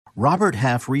Robert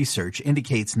Half research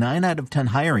indicates 9 out of 10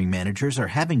 hiring managers are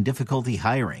having difficulty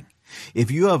hiring.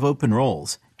 If you have open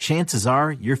roles, chances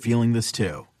are you're feeling this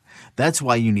too. That's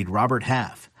why you need Robert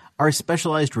Half. Our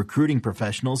specialized recruiting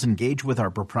professionals engage with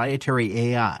our proprietary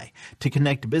AI to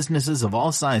connect businesses of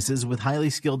all sizes with highly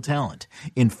skilled talent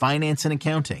in finance and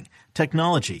accounting,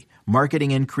 technology,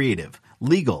 marketing and creative,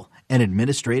 legal, and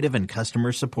administrative and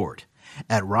customer support.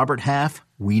 At Robert Half,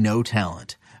 we know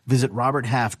talent. Visit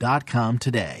roberthalf.com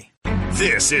today.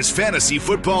 This is Fantasy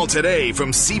Football Today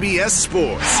from CBS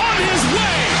Sports. On his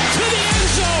way to the end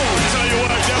zone. I'll tell you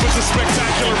what, that was a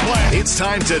spectacular play. It's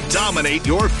time to dominate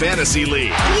your fantasy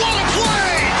league. What a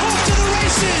play! Off to the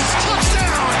races.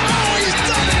 Touchdown. Oh, he's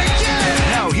done it again.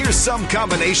 Now here's some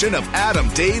combination of Adam,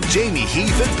 Dave, Jamie,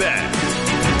 Heath, and Ben.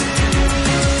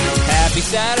 Happy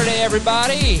Saturday,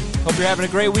 everybody. Hope you're having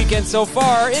a great weekend so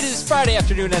far. It is Friday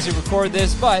afternoon as we record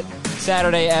this, but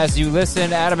Saturday as you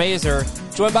listen. Adam Azer,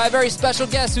 joined by a very special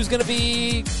guest who's going to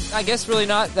be, I guess, really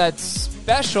not that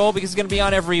special because he's going to be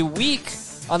on every week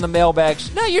on the Mailbag.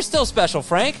 No, you're still special,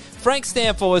 Frank. Frank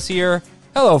Stanfill is here.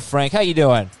 Hello, Frank. How you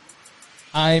doing?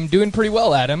 I'm doing pretty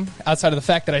well, Adam. Outside of the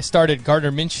fact that I started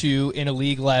Gardner Minshew in a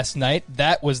league last night.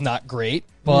 That was not great,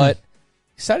 but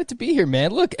excited to be here,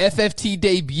 man. Look, FFT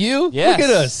debut. Yes. Look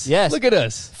at us. Yes. Look at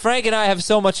us. Frank and I have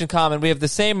so much in common. We have the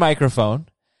same microphone.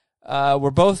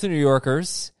 We're both New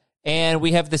Yorkers. And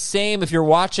we have the same, if you're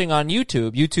watching on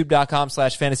YouTube,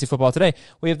 youtube.com/fantasyfootballtoday,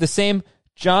 we have the same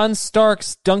John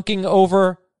Starks dunking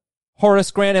over Horace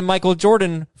Grant and Michael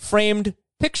Jordan framed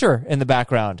picture in the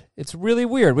background. It's really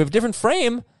weird. We have a different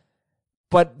frame,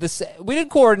 but we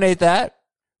didn't coordinate that.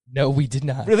 No, we did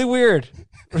not. Really weird.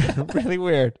 Really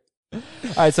weird. All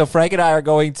right, so Frank and I are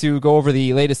going to go over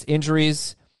the latest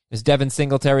injuries. As Devin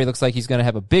Singletary looks like he's going to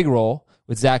have a big role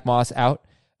with Zach Moss out.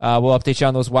 We'll update you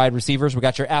on those wide receivers. We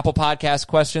got your Apple Podcast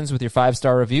questions with your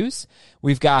 5-star reviews.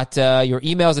 We've got your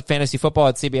emails at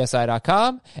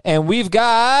fantasyfootball@cbsi.com. And we've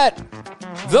got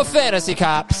the Fantasy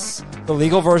Cops, the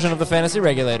legal version of the Fantasy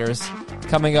Regulators,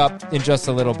 coming up in just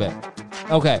a little bit.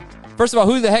 Okay, first of all,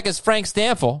 who the heck is Frank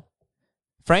Stanfill?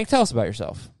 Frank, tell us about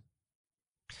yourself.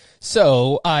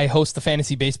 So I host the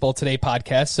Fantasy Baseball Today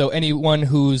podcast. So anyone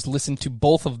who's listened to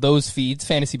both of those feeds,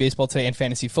 Fantasy Baseball Today and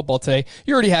Fantasy Football Today,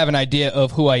 you already have an idea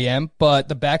of who I am. But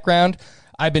the background,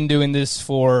 I've been doing this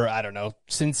for, I don't know,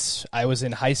 since I was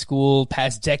in high school,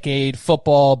 past decade,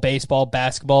 football, baseball,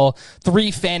 basketball,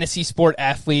 3 fantasy sport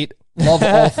athlete. Love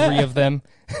all 3 of them.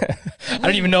 I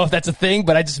don't even know if that's a thing,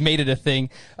 but I just made it a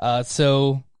thing.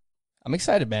 So I'm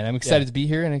excited, man. I'm excited to be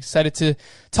here and excited to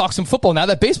talk some football. Now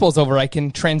that baseball's over, I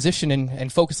can transition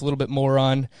and focus a little bit more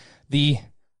on the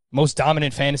most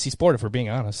dominant fantasy sport, if we're being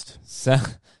honest.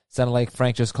 Sounded like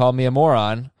Frank just called me a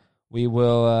moron. We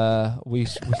will,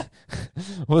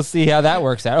 we'll see how that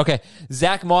works out. Okay,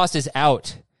 Zach Moss is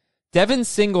out. Devin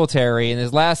Singletary, in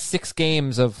his last 6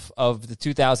 games of the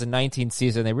 2019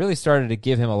 season, they really started to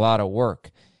give him a lot of work.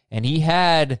 And he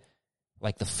had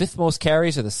like the 5th most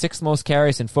carries or the 6th most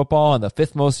carries in football and the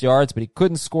 5th most yards, but he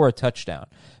couldn't score a touchdown.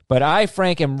 But I,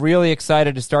 Frank, am really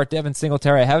excited to start Devin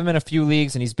Singletary. I have him in a few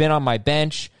leagues, and he's been on my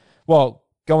bench. Well,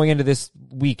 going into this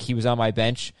week, he was on my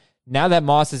bench. Now that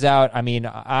Moss is out, I mean,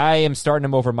 I am starting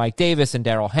him over Mike Davis and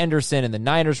Darrell Henderson and the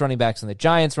Niners running backs and the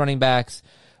Giants running backs.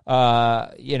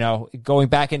 Going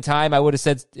back in time, I would have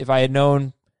said, if I had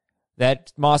known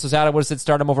that Moss was out, I would have said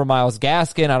start him over Myles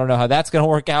Gaskin. I don't know how that's going to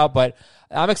work out, but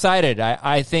I'm excited.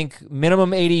 I think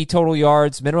minimum 80 total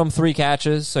yards, minimum 3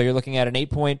 catches. So you're looking at an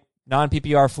 8-point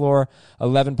non-PPR floor,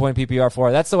 11-point PPR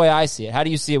floor. That's the way I see it. How do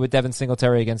you see it with Devin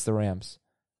Singletary against the Rams?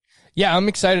 Yeah, I'm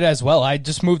excited as well. I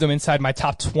just moved him inside my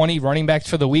top 20 running backs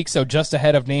for the week, so just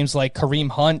ahead of names like Kareem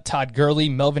Hunt, Todd Gurley,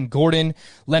 Melvin Gordon,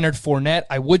 Leonard Fournette.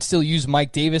 I would still use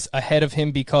Mike Davis ahead of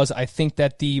him because I think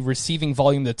that the receiving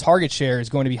volume, the target share, is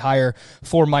going to be higher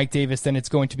for Mike Davis than it's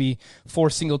going to be for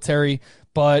Singletary.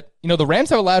 But, the Rams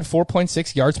have allowed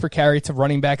 4.6 yards per carry to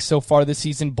running backs so far this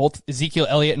season. Both Ezekiel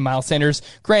Elliott and Miles Sanders,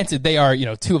 granted, they are,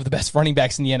 2 of the best running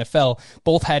backs in the NFL.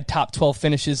 Both had top 12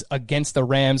 finishes against the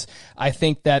Rams. I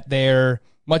think that they're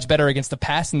much better against the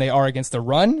pass than they are against the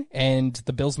run, and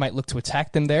the Bills might look to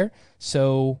attack them there.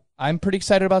 So I'm pretty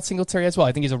excited about Singletary as well.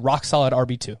 I think he's a rock-solid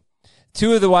RB2.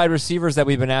 2 of the wide receivers that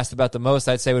we've been asked about the most,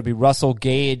 I'd say, would be Russell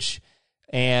Gage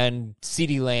and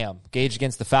CeeDee Lamb. Gage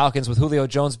against the Falcons with Julio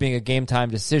Jones being a game-time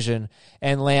decision,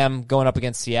 and Lamb going up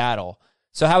against Seattle.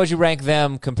 So how would you rank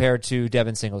them compared to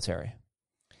Devin Singletary?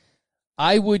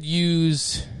 I would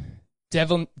use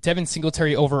Devin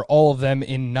Singletary over all of them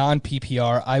in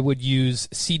non-PPR. I would use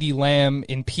CeeDee Lamb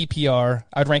in PPR.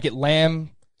 I'd rank it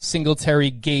Lamb, Singletary,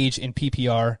 Gage in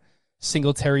PPR,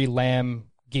 Singletary, Lamb,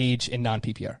 Gage in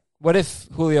non-PPR. What if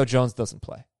Julio Jones doesn't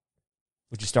play?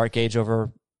 Would you start Gage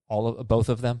over both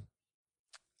of them?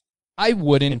 I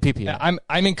wouldn't. In PPR.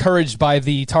 I'm encouraged by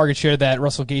the target share that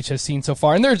Russell Gage has seen so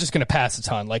far, and they're just going to pass a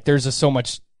ton. Like, there's just so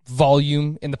much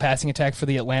volume in the passing attack for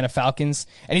the Atlanta Falcons,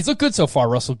 and he's looked good so far,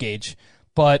 Russell Gage.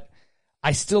 But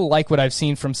I still like what I've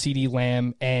seen from CeeDee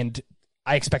Lamb, and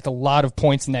I expect a lot of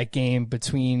points in that game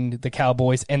between the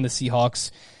Cowboys and the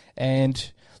Seahawks. And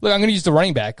look, I'm going to use the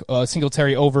running back,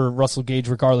 Singletary over Russell Gage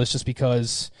regardless, just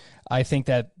because I think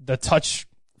that the touch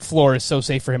floor is so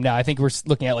safe for him now. I think we're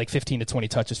looking at like 15 to 20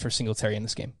 touches for Singletary in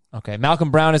this game. Okay,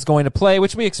 Malcolm Brown is going to play,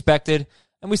 which we expected,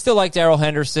 and we still like Darrell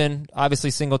Henderson.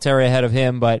 Obviously, Singletary ahead of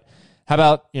him, but how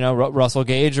about Russell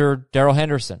Gage or Darrell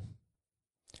Henderson?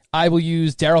 I will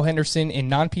use Darrell Henderson in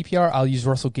non-PPR. I'll use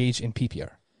Russell Gage in PPR.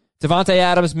 Devontae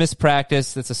Adams missed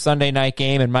practice. It's a Sunday night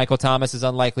game, and Michael Thomas is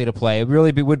unlikely to play. It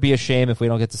really would be a shame if we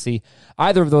don't get to see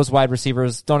either of those wide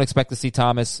receivers. Don't expect to see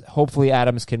Thomas. Hopefully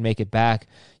Adams can make it back.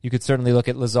 You could certainly look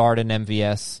at Lazard and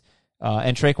MVS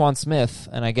and Traquan Smith.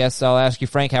 And I guess I'll ask you,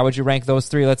 Frank, how would you rank those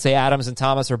three? Let's say Adams and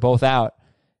Thomas are both out.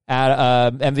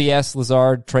 MVS,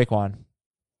 Lazard, Traquan.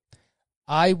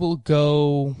 I will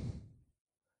go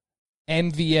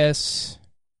MVS,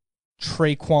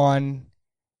 Traquan,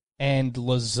 and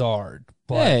Lazard.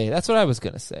 But hey, that's what I was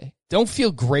going to say. Don't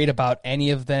feel great about any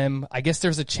of them. I guess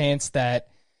there's a chance that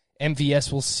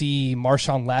MVS will see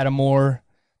Marshawn Lattimore.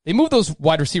 They move those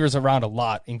wide receivers around a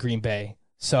lot in Green Bay.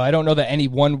 So I don't know that any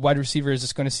one wide receiver is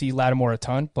just going to see Lattimore a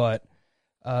ton. But,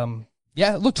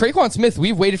 yeah, look, Traquan Smith,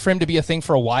 we've waited for him to be a thing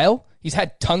for a while. He's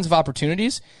had tons of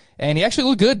opportunities, and he actually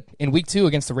looked good in week 2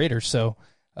 against the Raiders. So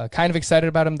kind of excited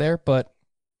about him there. But,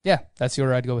 yeah, that's the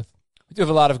order I'd go with. We do have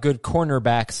a lot of good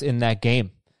cornerbacks in that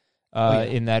game,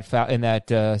 in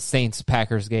that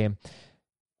Saints-Packers game.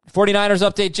 49ers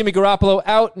update, Jimmy Garoppolo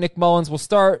out, Nick Mullins will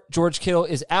start, George Kittle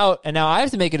is out, and now I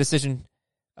have to make a decision.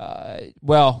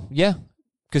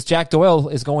 Because Jack Doyle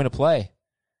is going to play.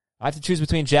 I have to choose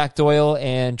between Jack Doyle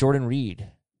and Jordan Reed.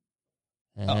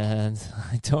 And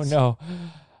I don't know.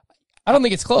 I don't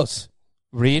think it's close.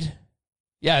 Reed?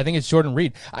 Yeah, I think it's Jordan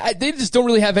Reed. They just don't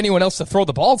really have anyone else to throw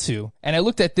the ball to. And I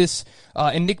looked at this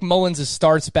in Nick Mullins'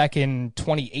 starts back in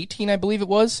 2018, I believe it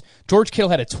was. George Kittle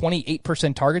had a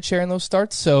 28% target share in those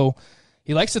starts. So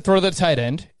he likes to throw the tight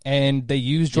end. And they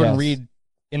used Jordan Reed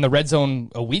in the red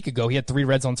zone a week ago. He had 3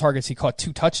 red zone targets. He caught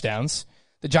 2 touchdowns.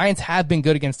 The Giants have been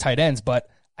good against tight ends, but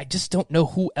I just don't know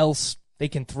who else they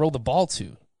can throw the ball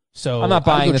to. So I'm not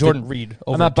buying Jordan Reed.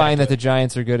 I'm not buying that the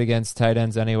Giants are good against tight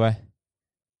ends anyway.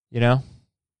 You know?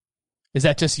 Is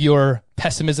that just your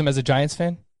pessimism as a Giants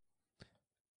fan?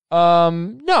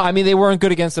 No, I mean, they weren't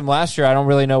good against them last year. I don't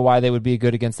really know why they would be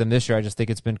good against them this year. I just think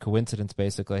it's been coincidence,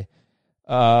 basically.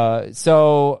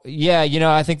 So yeah,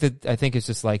 I think it's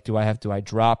just like, do I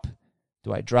drop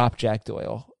Jack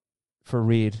Doyle for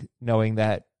Reed, knowing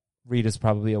that Reed is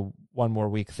probably a one more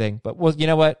week thing. But well, you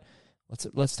know what?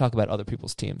 Let's talk about other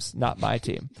people's teams, not my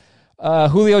team.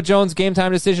 Julio Jones game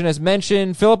time decision as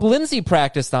mentioned. Philip Lindsay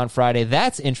practiced on Friday.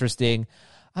 That's interesting.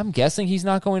 I'm guessing he's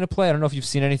not going to play. I don't know if you've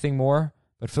seen anything more,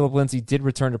 but Philip Lindsay did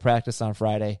return to practice on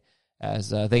Friday as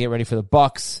they get ready for the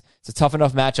Bucs. It's a tough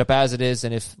enough matchup as it is,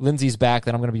 and if Lindsay's back,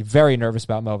 then I'm going to be very nervous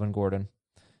about Melvin Gordon.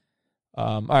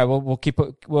 All right,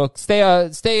 we'll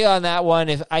stay on that one.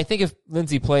 If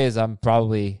Lindsay plays, I'm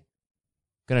probably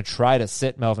going to try to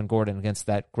sit Melvin Gordon against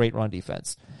that great run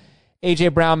defense. A.J.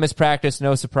 Brown missed practice,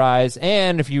 no surprise.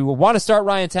 And if you want to start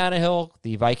Ryan Tannehill,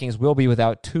 the Vikings will be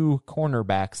without 2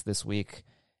 cornerbacks this week,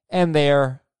 and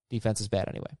their defense is bad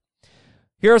anyway.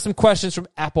 Here are some questions from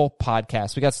Apple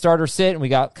Podcasts. We got starter sit, and we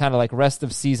got kind of like rest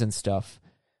of season stuff.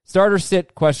 Starter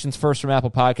sit questions first from Apple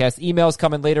Podcasts. Emails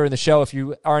coming later in the show. If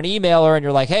you are an emailer and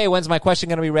you're like, hey, when's my question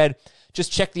going to be read?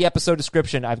 Just check the episode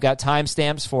description. I've got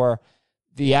timestamps for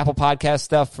the Apple Podcast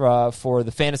stuff, for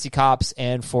the Fantasy Cops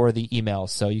and for the emails.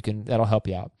 So that'll help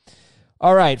you out.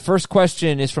 All right. First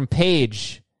question is from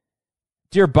Paige.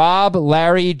 Dear Bob,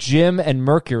 Larry, Jim, and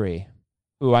Mercury.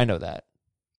 Ooh, I know that.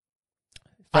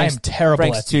 I am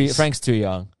terrible at these. Frank's too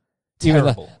young.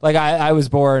 Terrible. I was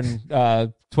born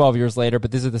 12 years later,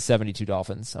 but these are the 72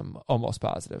 Dolphins. I'm almost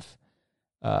positive.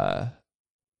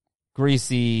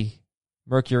 Greasy,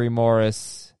 Mercury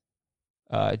Morris,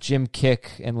 Jim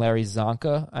Kick, and Larry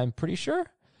Zonka, I'm pretty sure.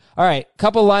 All right,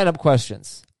 couple lineup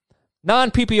questions.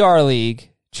 Non-PPR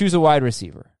league, choose a wide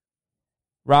receiver.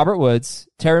 Robert Woods,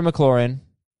 Terry McLaurin,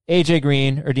 A.J.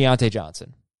 Green, or Deontay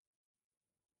Johnson?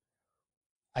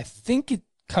 I think it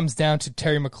comes down to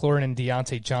Terry McLaurin and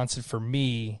Deontay Johnson for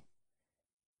me,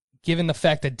 given the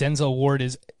fact that Denzel Ward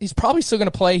he's probably still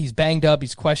going to play. He's banged up.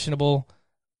 He's questionable.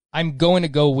 I'm going to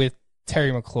go with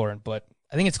Terry McLaurin, but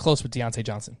I think it's close with Deontay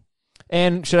Johnson.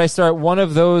 And should I start one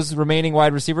of those remaining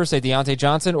wide receivers, say Deontay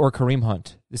Johnson or Kareem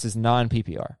Hunt? This is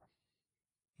non-PPR.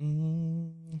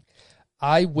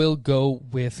 I will go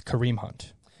with Kareem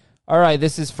Hunt. All right,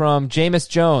 this is from Jameis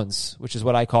Jones, which is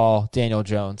what I call Daniel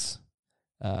Jones.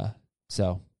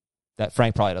 So that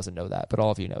Frank probably doesn't know that, but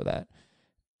all of you know that.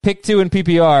 Pick 2 in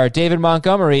PPR, David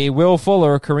Montgomery, Will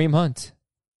Fuller, Kareem Hunt.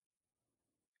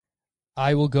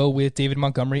 I will go with David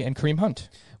Montgomery and Kareem Hunt.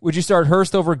 Would you start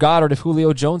Hurst over Goddard if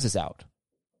Julio Jones is out?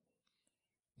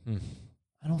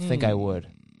 I don't think I would.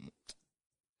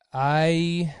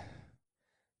 The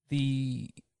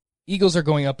Eagles are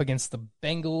going up against the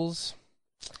Bengals.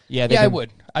 Yeah, I would.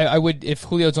 I would. If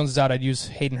Julio Jones is out, I'd use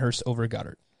Hayden Hurst over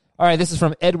Goddard. All right, this is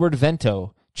from Edward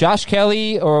Vento. Josh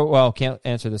Kelly can't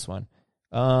answer this one.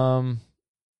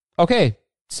 Okay,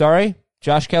 sorry.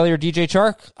 Josh Kelly or DJ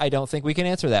Chark? I don't think we can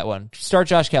answer that one. Start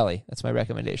Josh Kelly. That's my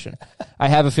recommendation. I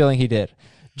have a feeling he did.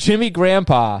 Jimmy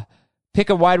Grandpa. Pick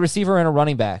a wide receiver and a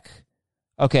running back.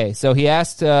 Okay, so he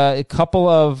asked a couple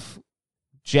of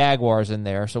Jaguars in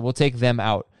there, so we'll take them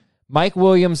out. Mike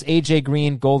Williams, AJ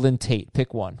Green, Golden Tate.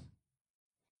 Pick one.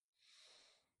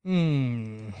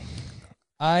 I'm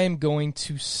going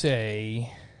to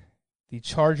say the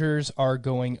Chargers are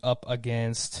going up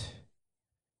against...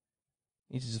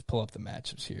 I need to just pull up the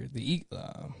matchups here. The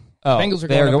Bengals are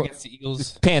going up against the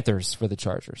Eagles. Panthers for the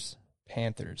Chargers.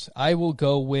 Panthers. I will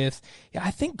go with... Yeah,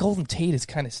 I think Golden Tate is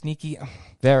kind of sneaky.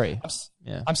 Very.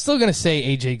 I'm still going to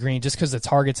say AJ Green just because the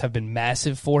targets have been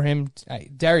massive for him.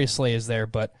 Darius Slay is there,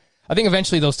 but I think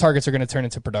eventually those targets are going to turn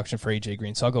into production for AJ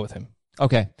Green, so I'll go with him.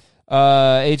 Okay.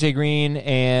 AJ Green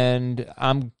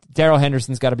and Darrell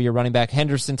Henderson's got to be your running back.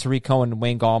 Henderson, Tariq Cohen, and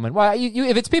Wayne Gallman. Well,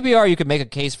 if it's PPR, you could make a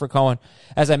case for Cohen.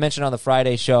 As I mentioned on the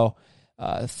Friday show,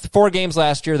 4 games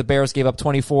last year, the Bears gave up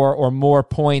 24 or more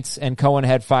points, and Cohen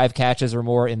had 5 catches or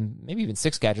more, maybe even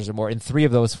 6 catches or more in 3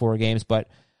 of those 4 games. But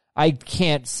I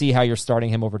can't see how you're starting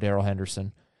him over Darrell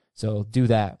Henderson. So do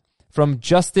that. From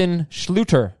Justin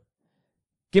Schluter.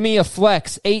 Give me a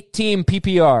flex, 8-team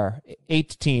PPR,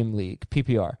 8-team league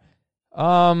PPR.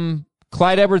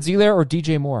 Clyde Edwards-Helaire or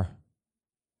DJ Moore?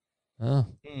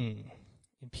 In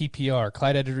PPR,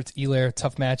 Clyde Edwards-Helaire,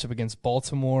 tough matchup against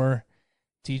Baltimore.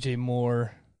 DJ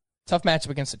Moore, tough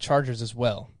matchup against the Chargers as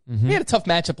well. Mm-hmm. We had a tough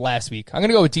matchup last week. I'm going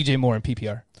to go with DJ Moore in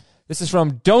PPR. This is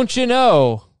from Don't You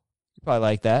Know? You probably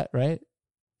like that, right?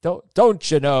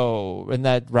 Don't you know? In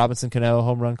that Robinson Cano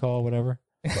home run call, whatever.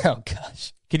 Oh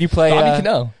gosh. Can you play? Bobby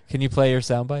Cano. Can you play your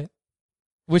soundbite?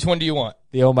 Which one do you want?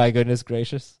 The oh my goodness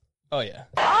gracious. Oh yeah.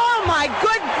 Oh my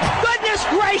goodness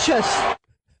gracious!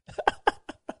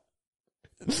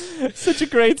 Such a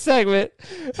great segment.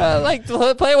 Like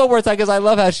play it one more time because I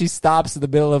love how she stops in the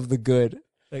middle of the good.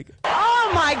 Like,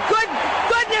 Oh my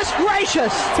goodness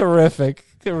gracious! Terrific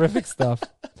stuff.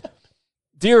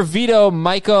 Dear Vito,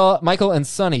 Michael, and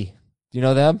Sonny. Do you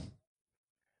know them?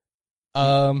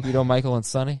 Vito, Michael, and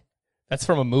Sonny. That's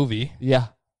from a movie. Yeah.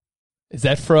 Is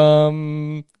that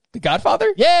from The Godfather?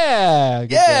 Yeah.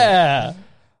 Yeah.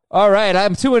 All right.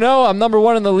 I'm 2-0. I'm number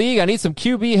 1 in the league. I need some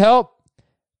QB help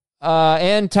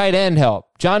and tight end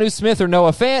help. Jonnu Smith or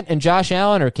Noah Fant, and Josh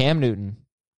Allen or Cam Newton.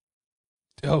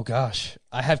 Oh, gosh.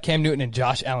 I have Cam Newton and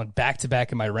Josh Allen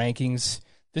back-to-back in my rankings.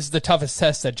 This is the toughest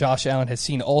test that Josh Allen has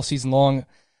seen all season long.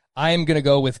 I am going to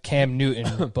go with Cam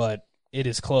Newton, but it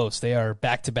is close. They are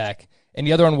back-to-back. And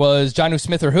the other one was Jonnu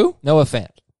Smith or who? Noah Fant.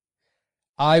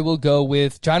 I will go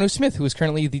with Jonnu Smith, who is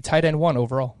currently the tight end 1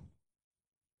 overall.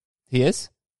 He is?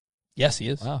 Yes, he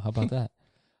is. Wow, how about that?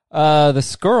 The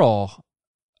Skrull.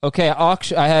 Okay,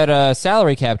 I had a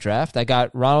salary cap draft. I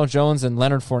got Ronald Jones and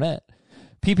Leonard Fournette.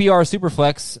 PPR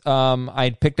Superflex, I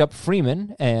picked up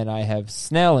Freeman, and I have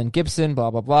Snell and Gibson,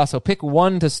 blah, blah, blah. So pick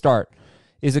one to start.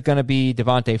 Is it going to be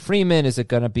Devontae Freeman? Is it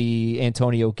going to be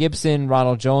Antonio Gibson,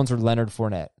 Ronald Jones, or Leonard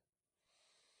Fournette?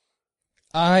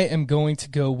 I am going to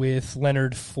go with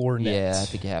Leonard Fournette. Yeah, I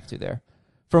think you have to there.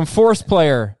 From Force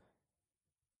Player,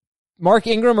 Mark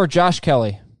Ingram or Josh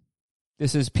Kelly?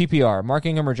 This is PPR. Mark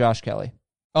Ingram or Josh Kelly?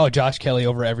 Oh, Josh Kelly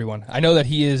over everyone. I know that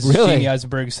he is really? Jamie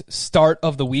Eisenberg's start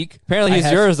of the week. Apparently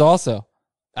he's yours also.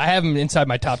 I have him inside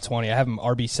my top 20. I have him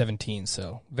RB17,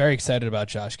 so very excited about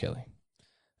Josh Kelly.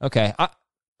 Okay,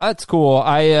 that's cool.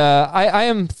 I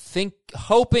am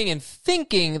hoping and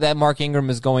thinking that Mark Ingram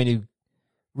is going to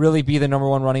really be the number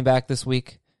 1 running back this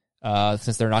week,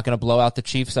 since they're not going to blow out the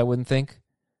Chiefs, I wouldn't think.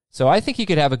 So I think he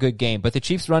could have a good game, but the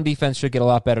Chiefs' run defense should get a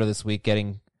lot better this week,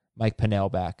 getting Mike Pennell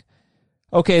back.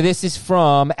 Okay, this is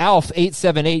from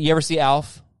Alf878. You ever see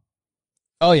Alf?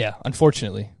 Oh, yeah,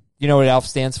 unfortunately. You know what Alf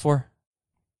stands for?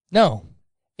 No.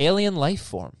 Alien life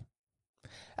form.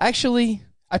 Actually,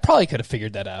 I probably could have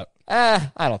figured that out. I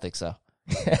don't think so.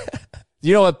 Do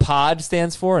you know what pod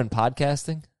stands for in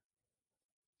podcasting?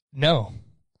 No.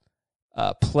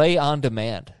 Play on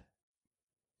demand.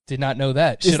 Did not know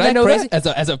that. Isn't Should I know crazy? that?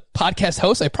 As a podcast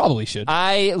host, I probably should.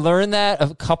 I learned that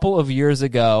a couple of years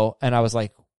ago, and I was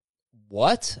like,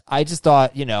 what? I just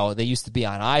thought, they used to be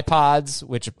on iPods,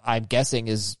 which I'm guessing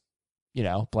is,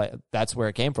 that's where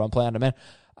it came from, play on demand.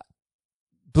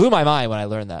 Blew my mind when I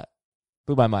learned that.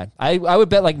 Blew my mind. I would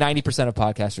bet like 90% of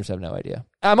podcasters have no idea.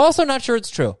 I'm also not sure it's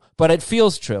true, but it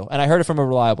feels true, and I heard it from a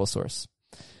reliable source.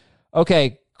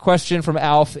 Okay, question from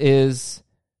Alf is,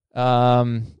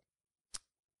 I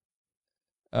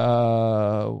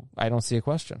don't see a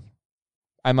question.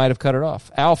 I might have cut it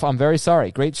off. Alf, I'm very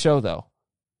sorry. Great show, though.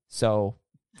 So,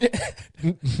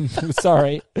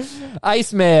 sorry.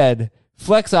 Iceman,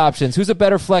 flex options. Who's a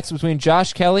better flex between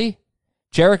Josh Kelly,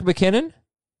 Jerick McKinnon,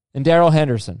 and Darrell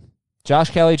Henderson?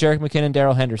 Josh Kelly, Jerick McKinnon,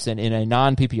 Darrell Henderson in a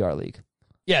non-PPR league.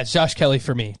 Yeah, it's Josh Kelly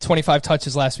for me. 25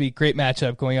 touches last week. Great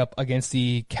matchup going up against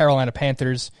the Carolina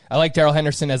Panthers. I like Darrell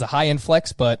Henderson as a high-end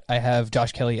flex, but I have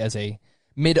Josh Kelly as a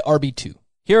mid-RB2.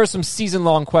 Here are some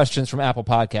season-long questions from Apple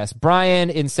Podcasts. Brian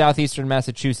in southeastern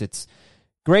Massachusetts.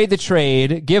 Grade the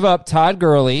trade. Give up Todd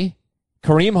Gurley,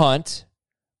 Kareem Hunt,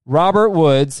 Robert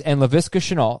Woods, and Laviska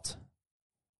Shenault.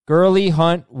 Gurley,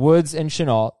 Hunt, Woods, and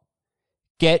Shenault.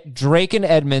 Get Drake and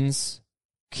Edmonds,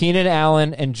 Keenan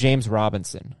Allen, and James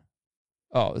Robinson.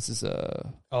 Oh, this is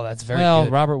a... Oh, that's very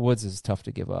good. Robert Woods is tough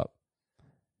to give up.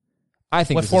 I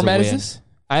think what this format is a win. is this?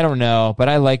 I don't know, but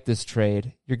I like this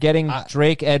trade. You're getting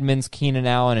Drake, Edmonds, Keenan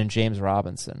Allen, and James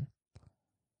Robinson.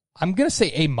 I'm going to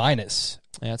say A-. Yeah,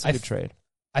 that's a good trade.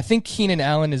 I think Keenan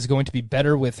Allen is going to be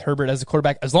better with Herbert as a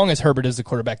quarterback. As long as Herbert is the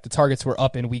quarterback, the targets were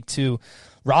up in week 2.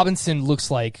 Robinson looks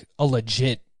like a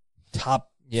legit top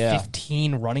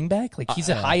 15 running back. Like he's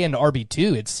a high-end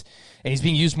RB2. And he's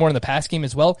being used more in the pass game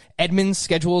as well. Edmonds'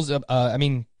 schedules,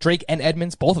 Drake and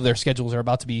Edmonds, both of their schedules are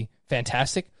about to be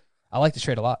fantastic. I like the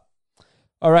trade a lot.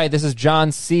 All right, this is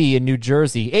John C. in New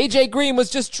Jersey. A.J. Green was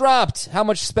just dropped. How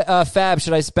much fab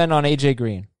should I spend on A.J.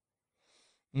 Green?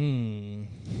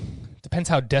 Depends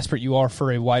how desperate you are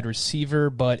for a wide receiver,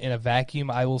 but in a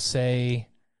vacuum, I will say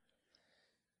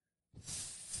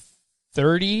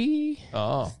 30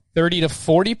 to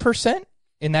 40%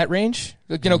 in that range.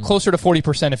 Closer to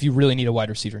 40% if you really need a wide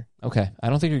receiver. Okay, I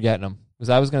don't think you're getting them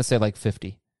because I was going to say like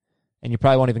 50, and you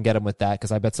probably won't even get them with that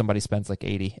because I bet somebody spends like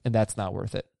 80, and that's not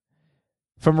worth it.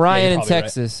 From Ryan in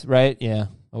Texas, right? Yeah,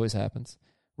 always happens.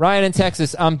 Ryan in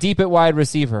Texas, I'm deep at wide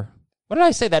receiver. What did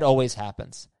I say that always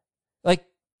happens? Like,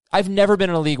 I've never been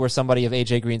in a league where somebody of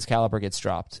A.J. Green's caliber gets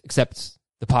dropped, except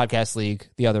the podcast league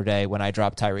the otother day when I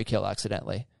dropped Tyreek Hill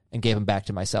accidentally and gave him back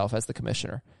to myself as the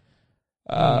commissioner.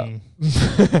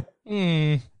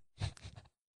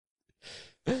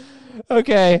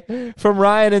 Okay, from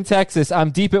Ryan in Texas, I'm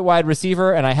deep at wide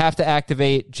receiver, and I have to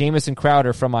activate Jamison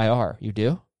Crowder from IR. You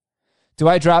do? Do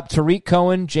I drop Tariq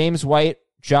Cohen, James White,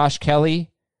 Josh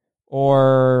Kelly,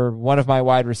 or one of my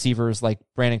wide receivers like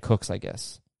Brandon Cooks, I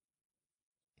guess?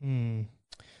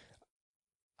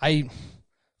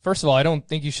 First of all, I don't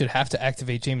think you should have to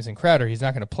activate Jamison Crowder. He's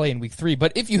not going to play in week 3.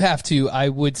 But if you have to, I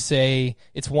would say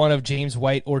it's one of James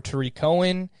White or Tariq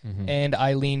Cohen, and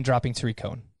I lean dropping Tariq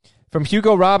Cohen. From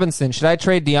Hugo Robinson, should I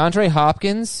trade DeAndre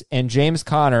Hopkins and James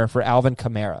Conner for Alvin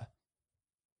Kamara?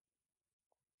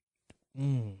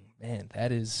 Man,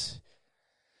 that is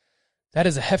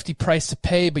a hefty price to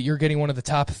pay, but you're getting one of the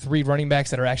top 3 running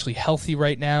backs that are actually healthy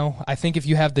right now. I think if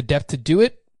you have the depth to do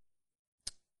it,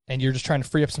 and you're just trying to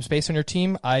free up some space on your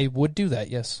team, I would do that,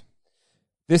 yes.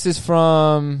 This is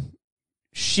from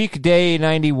Chic Day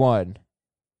 91.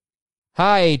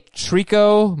 Hi,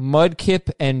 Trico, Mudkip,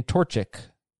 and Torchic.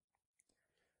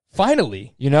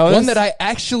 Finally. You know one this? that I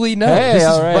actually know. Hey, this is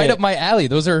all right up my alley.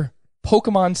 Those are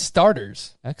Pokemon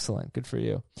starters. Excellent. Good for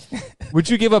you. Would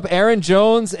you give up Aaron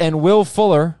Jones and Will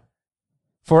Fuller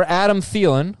for Adam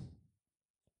Thielen,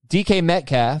 DK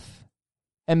Metcalf,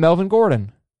 and Melvin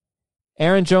Gordon?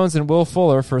 Aaron Jones and Will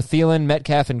Fuller for Thielen,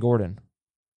 Metcalf, and Gordon.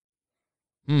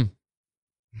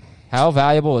 How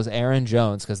valuable is Aaron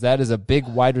Jones? Because that is a big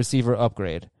wide receiver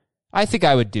upgrade. I think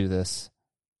I would do this.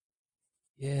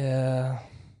 Yeah.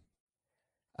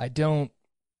 I don't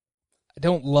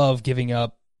love giving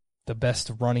up the best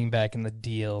running back in the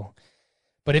deal.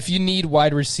 But if you need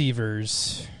wide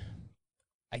receivers,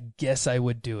 I guess I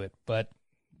would do it. But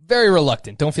very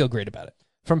reluctant. Don't feel great about it.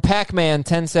 From Pac-Man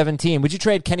 1017, would you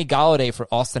trade Kenny Golladay for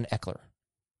Austin Eckler?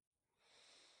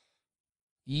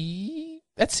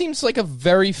 That seems like a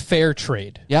very fair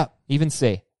trade. Yeah, even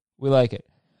C. We like it.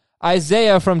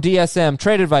 Isaiah from DSM,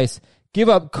 trade advice. Give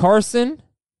up Carson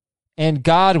and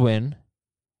Godwin.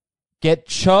 Get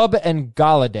Chubb and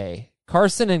Golladay.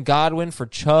 Carson and Godwin for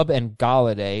Chubb and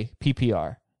Galladay,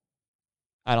 PPR.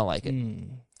 I don't like it.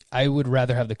 I would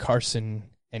rather have the Carson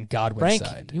and Godwin Frank,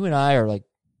 side. you and I are like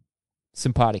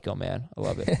simpatico, man. I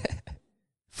love it.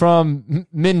 From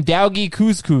Mindaugi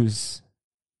Couscous.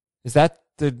 Is that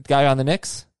the guy on the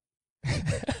Knicks?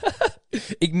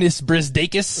 Ignis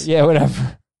Brisdakis. Yeah,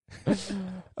 whatever.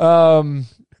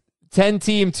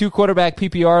 10-team, 2-quarterback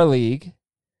PPR league.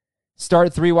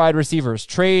 Start 3 wide receivers.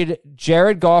 Trade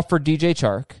Jared Goff for DJ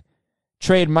Chark.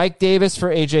 Trade Mike Davis for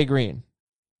AJ Green.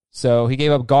 So he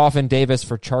gave up Goff and Davis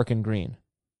for Chark and Green.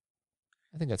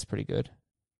 I think that's pretty good.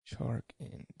 Chark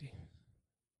and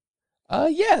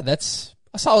yeah, that's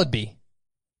a solid B.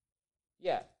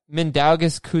 Yeah.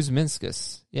 Mindaugas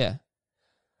Kuzminskas. Yeah.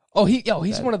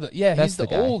 He's one of the he's the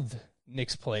guy. old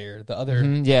Knicks player. The other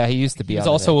Yeah, he used to be. He was on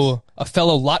the also Knicks. a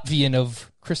fellow Latvian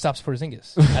of Kristaps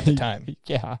Porzingis at the time.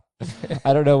 Yeah.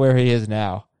 I don't know where he is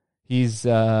now. He's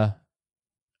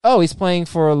he's playing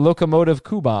for Lokomotiv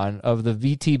Kuban of the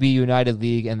VTB United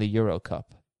League and the Euro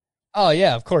Cup. Oh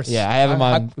yeah, of course. Yeah, I have him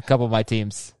on a couple of my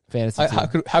teams. Fantasy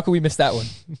team. How could we miss that one?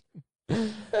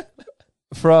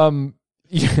 From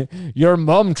your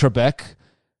mom, Trebek.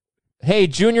 Hey,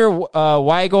 Junior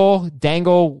Weigel,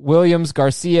 Dangle, Williams,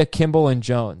 Garcia, Kimball, and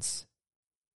Jones.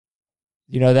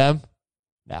 You know them?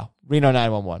 No. Reno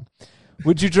 911.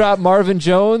 Would you drop Marvin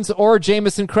Jones or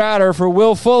Jamison Crowder for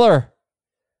Will Fuller?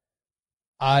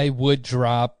 I would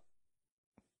drop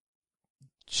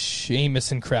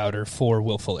Jamison Crowder for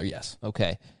Will Fuller, yes.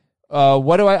 Okay. I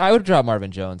would drop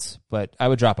Marvin Jones, but I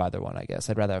would drop either one, I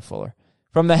guess. I'd rather have Fuller.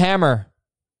 From the Hammer,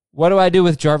 what do I do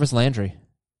with Jarvis Landry?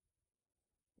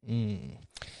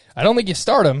 I don't think you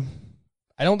start him.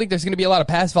 I don't think there's going to be a lot of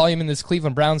pass volume in this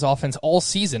Cleveland Browns offense all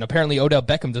season. Apparently, Odell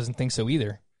Beckham doesn't think so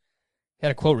either. He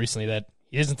had a quote recently that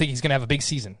he doesn't think he's going to have a big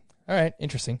season. All right,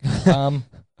 interesting.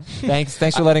 Thanks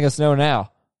for letting us know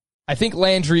now. I think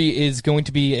Landry is going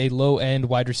to be a low-end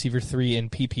wide receiver 3 in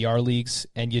PPR leagues,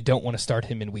 and you don't want to start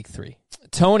him in week 3.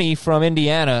 Tony from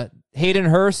Indiana, Hayden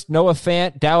Hurst, Noah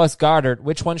Fant, Dallas Goedert.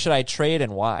 Which one should I trade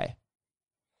and why?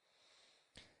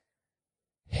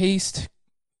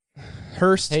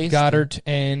 Hurst, Goddard,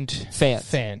 and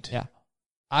Fant. Yeah.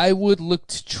 I would look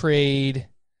to trade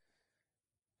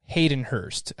Hayden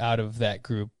Hurst out of that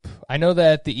group. I know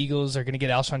that the Eagles are going to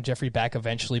get Alshon Jeffrey back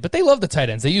eventually, but they love the tight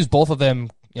ends. They use both of them,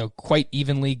 quite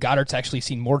evenly. Goddard's actually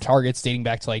seen more targets dating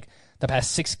back to like the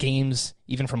past 6 games,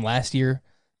 even from last year,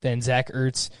 than Zach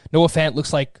Ertz. Noah Fant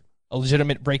looks like a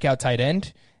legitimate breakout tight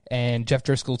end, and Jeff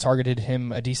Driscoll targeted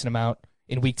him a decent amount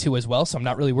in week 2 as well, so I'm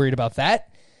not really worried about that.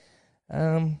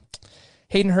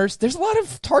 Hayden Hurst, there's a lot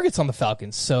of targets on the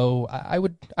Falcons, so I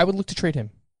would look to trade him.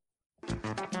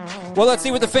 Well, let's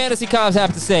see what the Fantasy Cops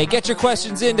have to say. Get your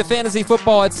questions into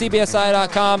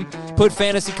fantasyfootball@cbsi.com. Put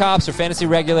Fantasy Cops or Fantasy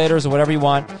Regulators or whatever you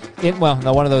want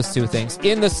one of those two things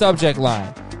in the subject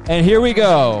line. And here we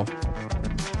go.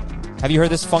 Have you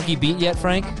heard this funky beat yet,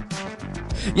 Frank?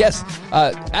 Yes.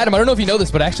 Adam, I don't know if you know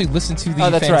this, but I actually listened to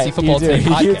the Fantasy Football Today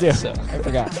podcast. You do. So. I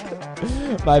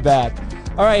forgot. My bad.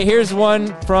 All right, here's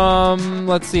one from,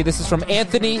 let's see, this is from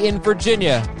Anthony in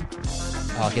Virginia.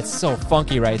 Oh, it gets so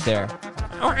funky right there.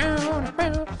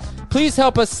 Please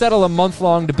help us settle a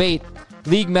month-long debate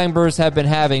league members have been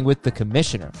having with the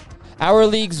commissioner. Our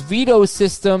league's veto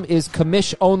system is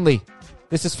commish only.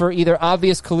 This is for either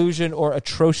obvious collusion or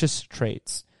atrocious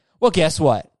trades. Well, guess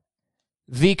what?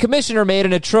 The commissioner made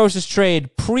an atrocious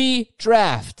trade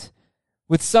pre-draft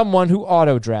with someone who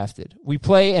auto-drafted. We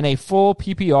play in a full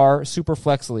PPR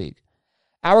Superflex league.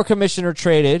 Our commissioner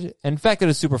traded, and the fact that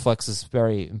a Superflex is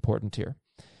very important here,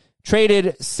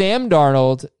 traded Sam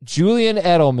Darnold, Julian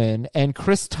Edelman, and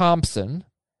Chris Thompson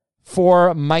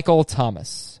for Michael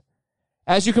Thomas.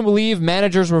 As you can believe,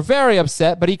 managers were very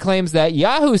upset, but he claims that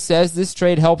Yahoo says this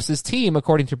trade helps his team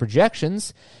according to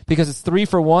projections because it's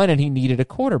 3-for-1 and he needed a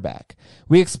quarterback.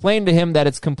 We explained to him that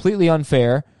it's completely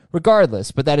unfair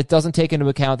regardless, but that it doesn't take into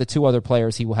account the 2 other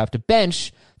players he will have to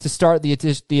bench to start the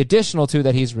additional 2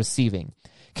 that he's receiving.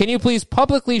 Can you please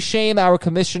publicly shame our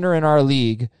commissioner in our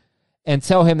league and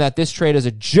tell him that this trade is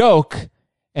a joke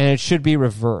and it should be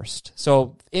reversed?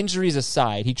 So injuries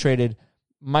aside, he traded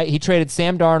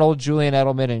Sam Darnold, Julian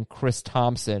Edelman, and Chris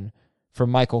Thompson for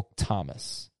Michael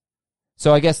Thomas.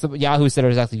 So I guess the Yahoo said it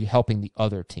was actually helping the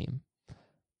other team.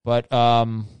 But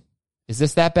is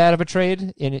this that bad of a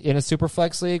trade in a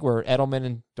Superflex league where Edelman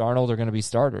and Darnold are going to be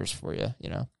starters for you,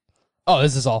 Oh,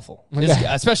 this is awful. Okay.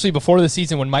 Especially before the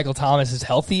season when Michael Thomas is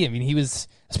healthy. I mean, he was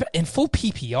in full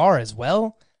PPR as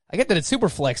well. I get that it's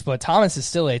Superflex, but Thomas is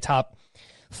still a top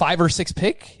 5 or 6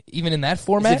 pick, even in that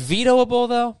format. Is it vetoable,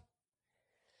 though?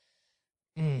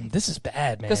 This is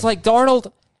bad, man. Because,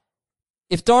 Darnold,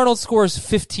 if Darnold scores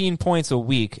 15 points a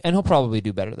week, and he'll probably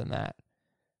do better than that.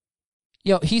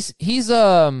 He's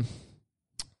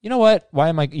you know what? Why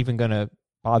am I even going to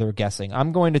bother guessing?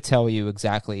 I'm going to tell you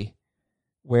exactly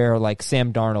where like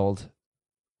Sam Darnold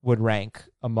would rank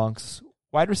amongst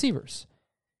wide receivers.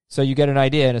 So you get an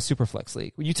idea in a Superflex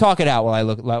league. You talk it out while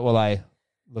I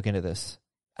look into this.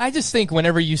 I just think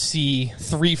whenever you see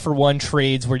 3-for-1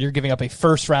 trades where you're giving up a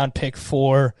first-round pick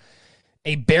for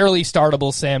a barely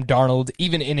startable Sam Darnold,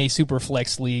 even in a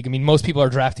Superflex league, I mean, most people are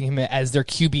drafting him as their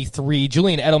QB3.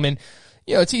 Julian Edelman,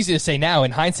 it's easy to say now.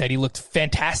 In hindsight, he looked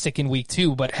fantastic in week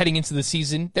 2, but heading into the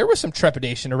season, there was some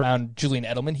trepidation around Julian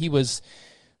Edelman. He was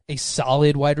a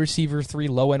solid wide receiver 3,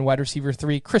 low-end wide receiver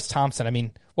 3. Chris Thompson, I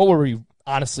mean, what were we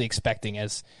honestly expecting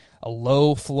as a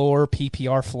low-floor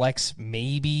PPR flex,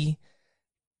 maybe?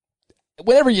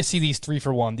 Whenever you see these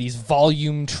 3-for-1, these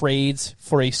volume trades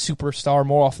for a superstar,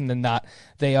 more often than not,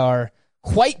 they are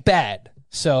quite bad.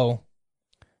 So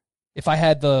if I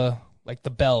had the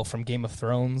bell from Game of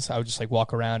Thrones, I would just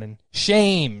walk around and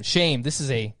shame. I think this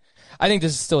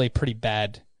is still a pretty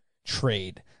bad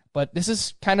trade. But this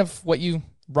is kind of what you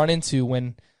run into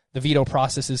when the veto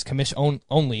process is commission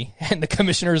only, and the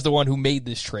commissioner is the one who made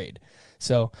this trade.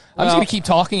 So I'm just going to keep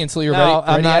talking until you're ready.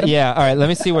 I'm not. Yeah. All right. Let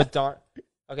me see what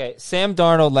Okay, Sam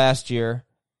Darnold last year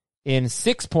in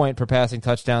 6-point per passing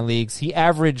touchdown leagues, he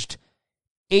averaged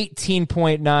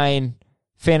 18.9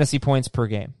 fantasy points per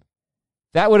game.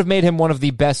 That would have made him one of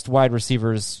the best wide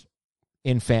receivers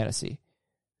in fantasy.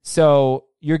 So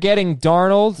you're getting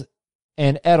Darnold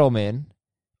and Edelman.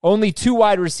 Only 2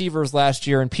 wide receivers last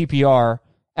year in PPR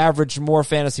averaged more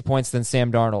fantasy points than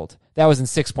Sam Darnold. That was in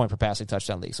 6-point per passing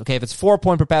touchdown leagues. Okay, if it's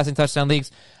 4-point per passing touchdown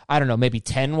leagues, I don't know, maybe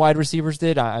 10 wide receivers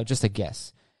did. Just a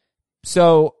guess.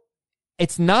 So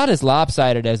it's not as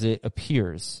lopsided as it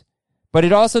appears, but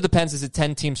it also depends, is it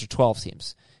 10 teams or 12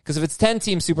 teams? Because if it's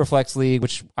 10-team Superflex League,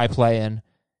 which I play in,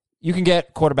 you can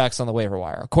get quarterbacks on the waiver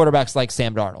wire, quarterbacks like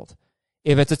Sam Darnold.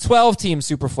 If it's a 12-team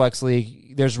Superflex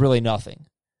League, there's really nothing.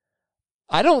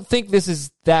 I don't think this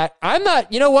is that. I'm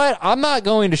not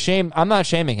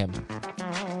shaming him.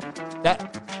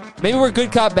 Maybe we're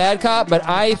good cop, bad cop, but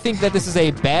I think that this is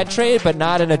a bad trade, but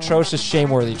not an atrocious,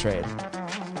 shameworthy trade.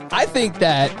 I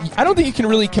don't think you can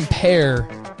really compare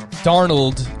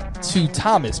Darnold to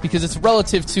Thomas because it's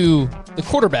relative to the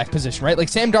quarterback position, right? Like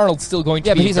Sam Darnold's still going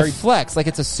to be but he's a flex, like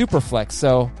it's a super flex,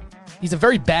 so he's a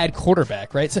very bad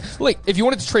quarterback, right? So if you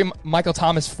wanted to trade Michael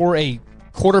Thomas for a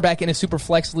quarterback in a super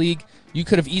flex league, you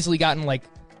could have easily gotten like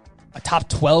a top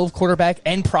 12 quarterback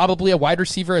and probably a wide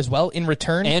receiver as well in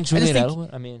return. And Julian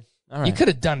Edelman. I mean, all right. You could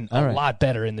have done a lot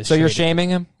better in this. So trade. You're shaming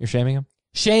him? You're shaming him?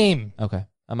 Shame. Okay.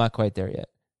 I'm not quite there yet.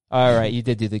 All right, you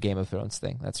did do the Game of Thrones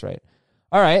thing. That's right.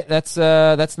 All right, that's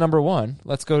number 1.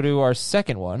 Let's go to our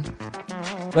second one.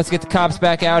 Let's get the cops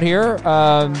back out here.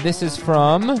 This is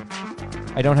from...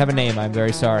 I don't have a name. I'm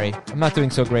very sorry. I'm not doing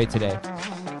so great today.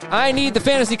 I need the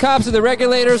fantasy cops or the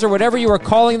regulators or whatever you are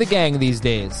calling the gang these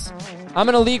days. I'm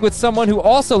in a league with someone who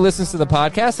also listens to the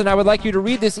podcast, and I would like you to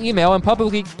read this email and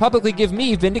publicly give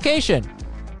me vindication.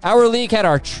 Our league had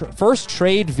our first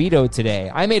trade vetoed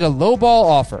today. I made a lowball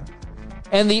offer,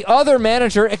 and the other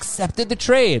manager accepted the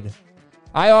trade.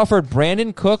 I offered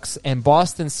Brandon Cooks and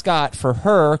Boston Scott for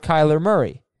her, Kyler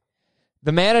Murray.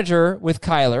 The manager with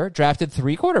Kyler drafted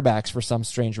 3 quarterbacks for some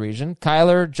strange reason: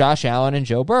 Kyler, Josh Allen, and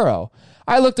Joe Burrow.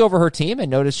 I looked over her team and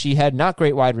noticed she had not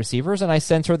great wide receivers, and I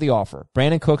sent her the offer: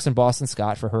 Brandon Cooks and Boston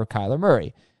Scott for her, Kyler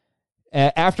Murray.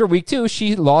 After week 2,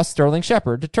 she lost Sterling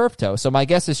Shepard to turf toe, so my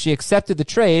guess is she accepted the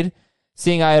trade,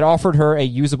 seeing I had offered her a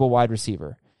usable wide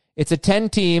receiver. It's a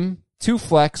 10-team,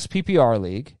 2-flex PPR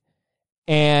league,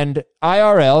 and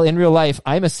IRL, in real life,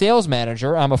 I'm a sales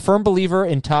manager. I'm a firm believer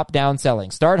in top-down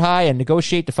selling. Start high and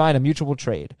negotiate to find a mutual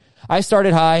trade. I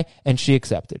started high, and she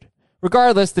accepted.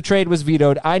 Regardless, the trade was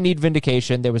vetoed. I need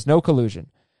vindication. There was no collusion.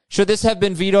 Should this have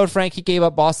been vetoed, Frank? He gave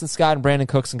up Boston Scott and Brandon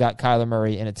Cooks and got Kyler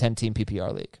Murray in a 10-team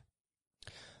PPR league.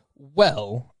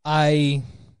 Well, I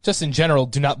just in general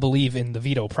do not believe in the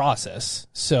veto process.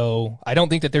 So I don't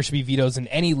think that there should be vetoes in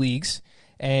any leagues.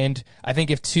 And I think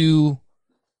if 2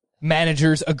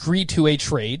 managers agree to a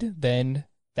trade, then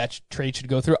that trade should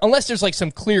go through. Unless there's like some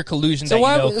clear collusion so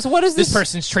what is this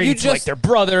person's trading to like their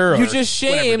brother or you just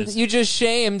shamed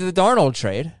the Darnold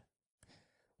trade.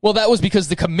 Well, that was because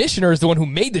the commissioner is the one who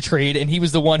made the trade, and he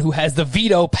was the one who has the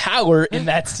veto power in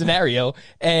that scenario.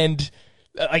 And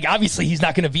obviously he's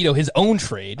not going to veto his own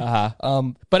trade.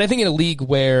 But I think in a league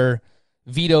where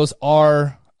vetoes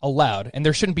are allowed, and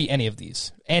there shouldn't be any of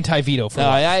these. Anti-veto for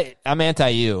life. I'm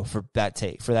anti-you for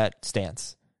that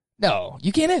stance. No,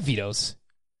 you can't have vetoes.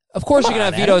 Of course you can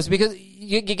have vetoes because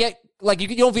you get like,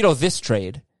 you don't veto this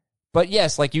trade. But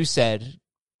yes, like you said,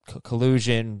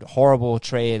 collusion, horrible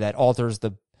trade that alters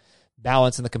the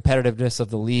balance and the competitiveness of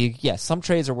the league. Yes, some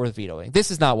trades are worth vetoing.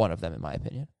 This is not one of them, in my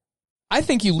opinion. I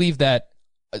think you leave that,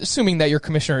 assuming that your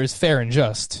commissioner is fair and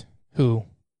just, who,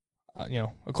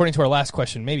 according to our last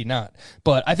question, maybe not.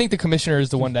 But I think the commissioner is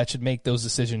the one that should make those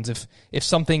decisions. If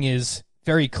something is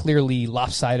very clearly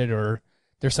lopsided or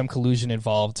there's some collusion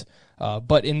involved.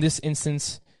 But in this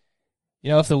instance,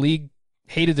 if the league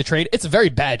hated the trade, it's a very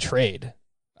bad trade.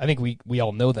 I think we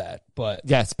all know that. But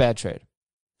yeah, it's a bad trade.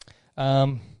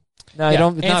 No, it's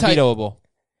not vetoable.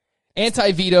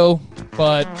 Anti-veto,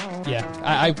 but yeah,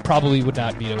 I probably would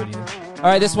not veto it either. All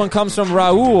right, this one comes from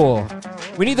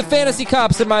Raul. We need the fantasy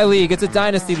cops in my league. It's a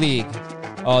dynasty league.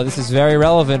 Oh, this is very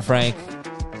relevant, Frank.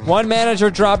 One manager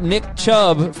dropped Nick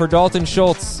Chubb for Dalton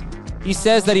Schultz. He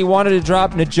says that he wanted to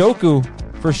drop Njoku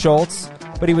for Schultz,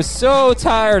 but he was so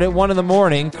tired at 1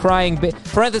 a.m, crying,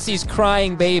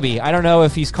 crying baby. I don't know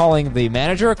if he's calling the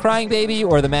manager a crying baby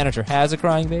or the manager has a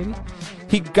crying baby.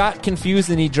 He got confused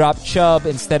and he dropped Chubb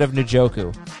instead of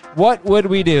Njoku. What would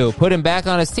we do? Put him back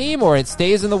on his team, or it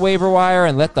stays in the waiver wire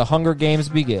and let the Hunger Games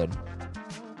begin?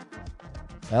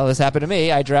 Well, this happened to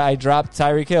me. I dropped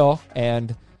Tyreek Hill,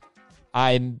 and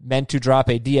I meant to drop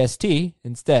a DST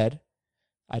instead.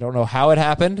 I don't know how it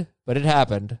happened, but it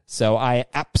happened. So I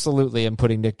absolutely am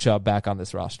putting Nick Chubb back on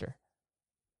this roster.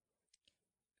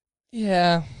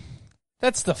 Yeah,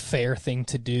 that's the fair thing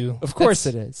to do. Of course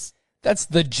it is. That's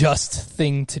the just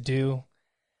thing to do.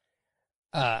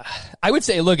 I would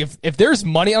say, look, if there's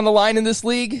money on the line in this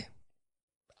league,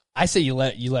 I say you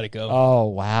let it go. Oh,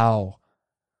 wow.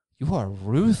 You are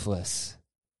ruthless.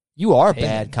 You are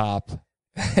bad cop.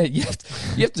 you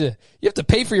have to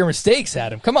pay for your mistakes,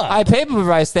 Adam. Come on. I paid for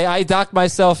my mistake. I docked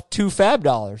myself $2 fab.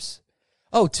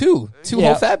 Oh, two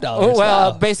whole fab dollars.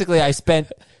 Well, wow. Basically, I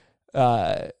spent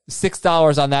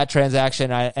 $6 on that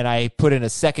transaction, and I put in a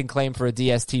second claim for a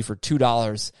DST for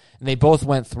 $2, and they both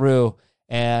went through,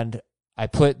 and I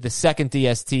put the second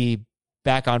DST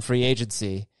back on free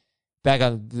agency, back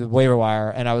on the waiver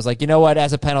wire, and I was like, you know what?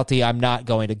 As a penalty, I'm not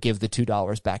going to give the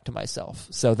 $2 back to myself.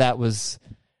 So that was...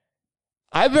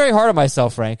 I'm very hard on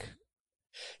myself, Frank.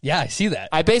 Yeah, I see that.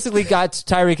 I basically got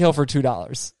Tyreek Hill for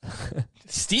 $2.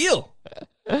 Steal.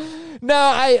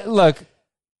 No, look,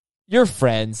 you're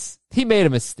friends. He made a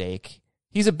mistake.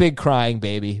 He's a big crying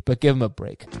baby, but give him a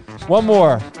break. One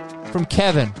more from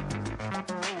Kevin.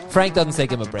 Frank doesn't say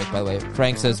give him a break, by the way.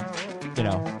 Frank says,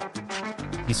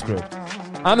 he's screwed.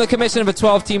 I'm the commissioner of a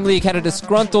 12-team league, had a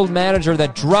disgruntled manager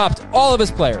that dropped all of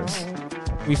his players.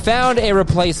 We found a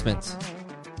replacement.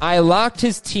 I locked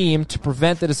his team to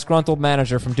prevent the disgruntled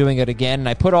manager from doing it again, and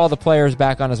I put all the players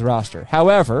back on his roster.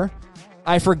 However,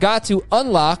 I forgot to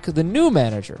unlock the new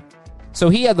manager. So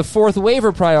he had the 4th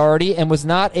waiver priority and was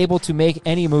not able to make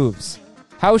any moves.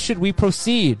 How should we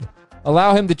proceed?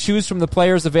 Allow him to choose from the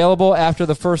players available after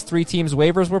the first 3 teams'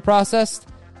 waivers were processed?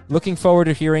 Looking forward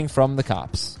to hearing from the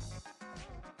cops.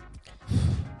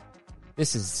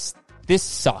 This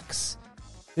sucks.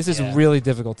 This is really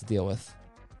difficult to deal with.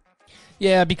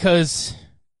 Yeah, because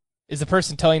is the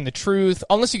person telling the truth?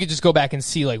 Unless you could just go back and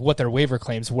see what their waiver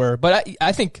claims were. But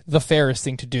I think the fairest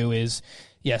thing to do is,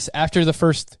 yes, after the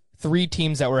first 3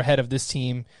 teams that were ahead of this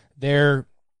team, their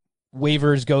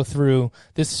waivers go through,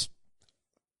 this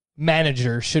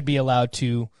manager should be allowed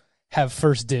to have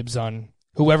first dibs on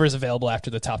whoever is available after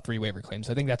the top 3 waiver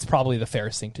claims. I think that's probably the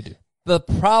fairest thing to do. The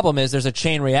problem is there's a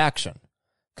chain reaction.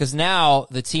 Because now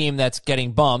the team that's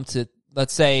getting bumped,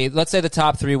 let's say the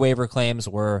top 3 waiver claims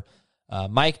were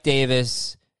Mike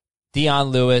Davis, Dion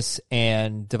Lewis,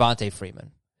 and Devontae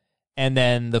Freeman. And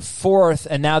then the 4th,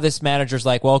 and now this manager's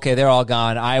like, well, okay, they're all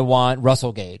gone. I want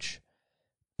Russell Gage.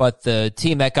 But the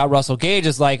team that got Russell Gage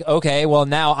is like, okay, well,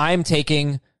 now I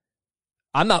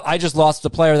just lost the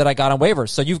player that I got on waivers.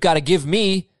 So you've got to give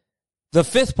me the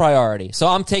 5th priority. So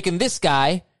I'm taking this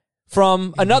guy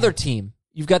from another team.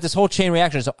 You've got this whole chain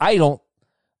reaction. So I don't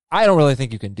really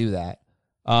think you can do that.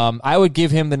 I would give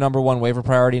him the number 1 waiver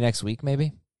priority next week,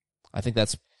 maybe. I think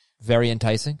that's very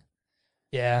enticing.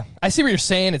 Yeah, I see what you're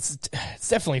saying. It's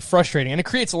definitely frustrating, and it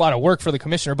creates a lot of work for the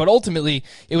commissioner, but ultimately,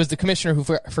 it was the commissioner who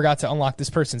forgot to unlock this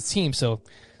person's team, so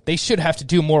they should have to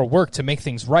do more work to make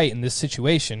things right in this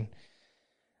situation.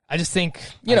 I just think,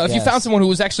 if you found someone who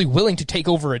was actually willing to take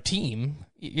over a team,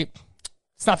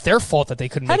 it's not their fault that they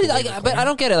couldn't make but I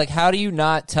don't get it. How do you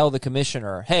not tell the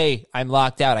commissioner, hey, I'm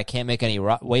locked out, I can't make any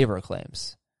waiver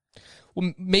claims?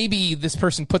 Well, maybe this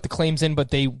person put the claims in,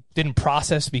 but they didn't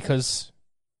process because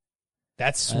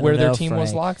that's where their team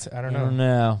was locked. I don't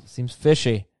know. Seems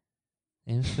fishy.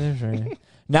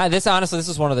 Now, this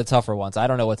is one of the tougher ones. I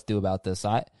don't know what to do about this.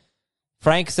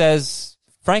 Frank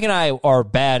and I are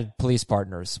bad police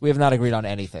partners. We have not agreed on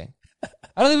anything.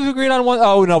 I don't think we've agreed on one.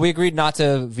 Oh, no, we agreed not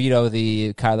to veto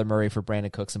the Kyler Murray for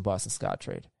Brandon Cooks and Boston Scott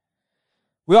trade.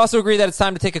 We also agree that it's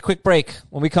time to take a quick break.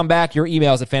 When we come back, your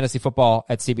emails at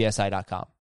fantasyfootball@cbsi.com.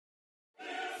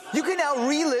 You can now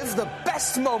relive the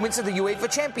best moments of the UEFA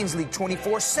Champions League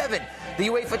 24/7. The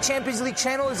UEFA Champions League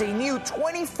channel is a new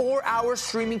 24-hour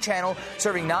streaming channel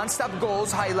serving non-stop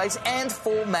goals, highlights, and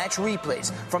full match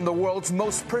replays from the world's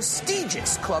most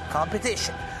prestigious club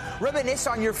competition. Reminisce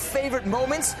on your favorite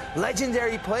moments,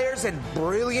 legendary players, and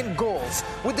brilliant goals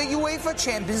with the UEFA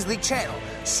Champions League channel,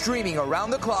 streaming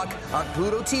around the clock on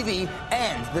Pluto TV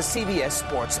and the CBS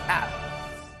Sports app.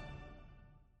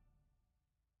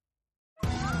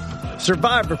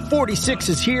 Survivor 46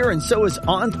 is here, and so is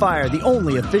On Fire, the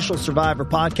only official Survivor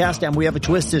podcast, and we have a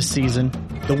twist this season.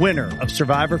 The winner of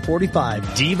Survivor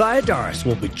 45, Dee Valladares,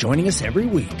 will be joining us every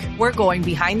week. We're going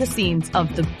behind the scenes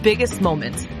of the biggest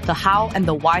moments, the how and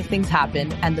the why things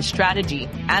happen, and the strategy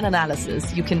and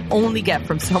analysis you can only get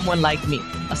from someone like me,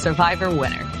 a Survivor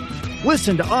winner.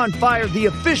 Listen to On Fire, the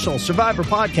official Survivor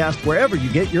podcast, wherever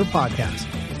you get your podcast.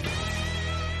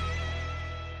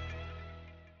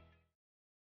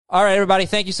 All right, everybody,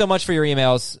 thank you so much for your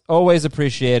emails. Always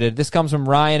appreciated. This comes from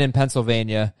Ryan in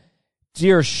Pennsylvania.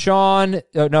 Dear Sam,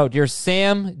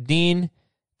 Dean,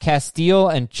 Castile,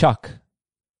 and Chuck.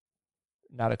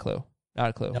 Not a clue.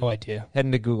 No idea.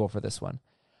 Heading to Google for this one.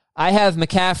 I have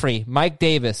McCaffrey, Mike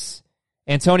Davis,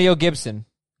 Antonio Gibson,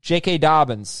 J.K.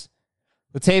 Dobbins,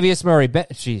 Latavius Murray.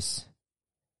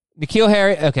 N'Keal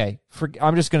Harry. Okay,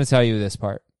 I'm just going to tell you this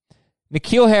part.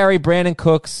 N'Keal Harry, Brandon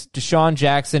Cooks, Deshaun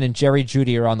Jackson, and Jerry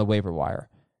Jeudy are on the waiver wire.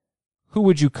 Who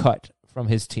would you cut from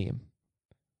his team?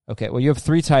 Okay, well, you have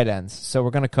 3 tight ends, so we're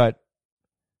going to cut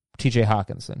TJ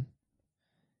Hawkinson.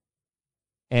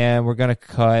 And we're going to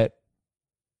cut...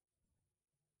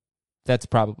 That's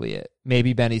probably it.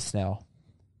 Maybe Benny Snell.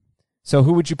 So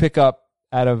who would you pick up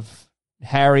out of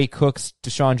Harry, Cooks,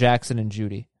 Deshaun Jackson, and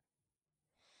Jeudy?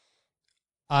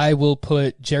 I will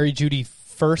put Jerry Jeudy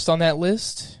first on that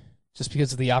list, just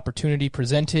because of the opportunity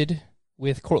presented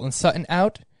with Cortland Sutton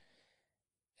out.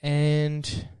 And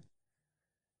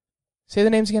say the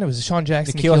names again. It was Deshaun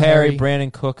Jackson, N'Keal Harry,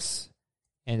 Brandon Cooks,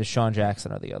 and Deshaun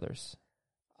Jackson are the others.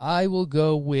 I will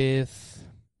go with...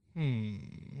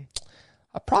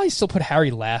 I'll probably still put Harry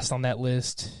last on that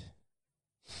list.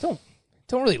 Don't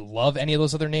really love any of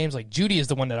those other names. Like, Jeudy is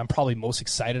the one that I'm probably most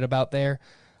excited about there.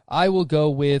 I will go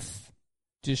with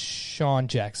Deshaun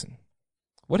Jackson.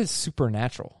 What is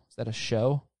Supernatural? Is that a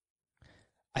show?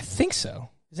 I think so.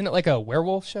 Isn't it like a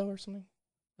werewolf show or something?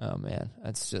 Oh, man.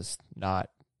 That's just not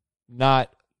my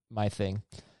thing.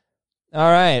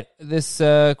 All right. This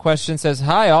question says,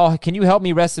 hi, all. Can you help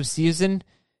me rest of season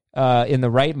in the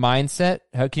right mindset?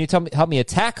 Can you help me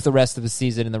attack the rest of the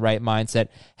season in the right mindset?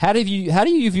 How do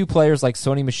you view players like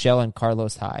Sony Michel and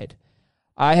Carlos Hyde?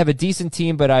 I have a decent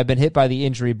team, but I've been hit by the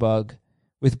injury bug.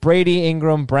 With Brady,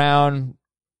 Ingram, Brown,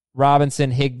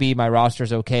 Robinson, Higbee, my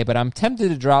roster's okay, but I'm tempted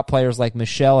to drop players like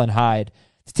Michel and Hyde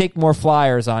to take more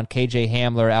flyers on KJ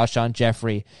Hamler, Alshon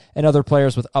Jeffrey, and other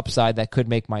players with upside that could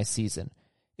make my season.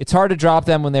 It's hard to drop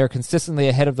them when they're consistently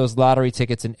ahead of those lottery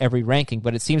tickets in every ranking,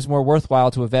 but it seems more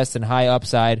worthwhile to invest in high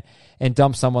upside and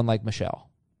dump someone like Michel.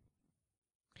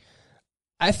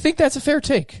 I think that's a fair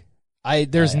take.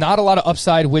 There's not a lot of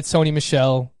upside with Sony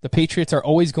Michel. The Patriots are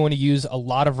always going to use a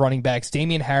lot of running backs.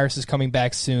 Damian Harris is coming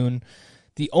back soon.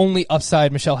 The only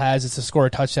upside Michel has is to score a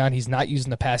touchdown. He's not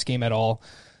using the pass game at all.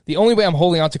 The only way I'm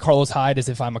holding on to Carlos Hyde is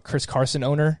if I'm a Chris Carson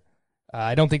owner.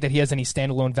 I don't think that he has any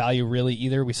standalone value really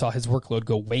either. We saw his workload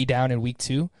go way down in week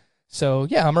 2. So,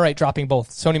 yeah, I'm all right dropping both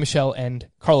Sony Michel and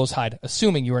Carlos Hyde,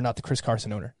 assuming you are not the Chris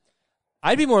Carson owner.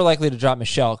 I'd be more likely to drop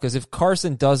Michel because if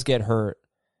Carson does get hurt,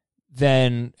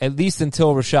 then at least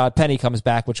until Rashad Penny comes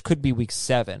back, which could be week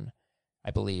 7,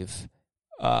 I believe.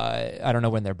 I don't know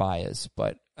when their bye is,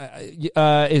 but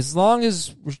as long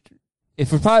as if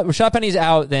Rashad Penny's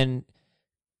out, then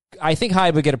I think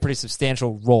Hyde would get a pretty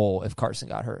substantial role if Carson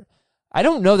got hurt. I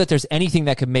don't know that there's anything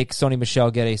that could make Sony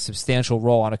Michel get a substantial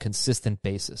role on a consistent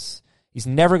basis. He's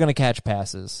never going to catch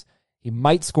passes. He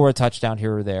might score a touchdown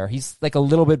here or there. He's like a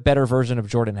little bit better version of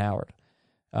Jordan Howard.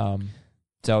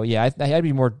 So, yeah, I'd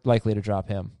be more likely to drop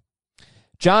him.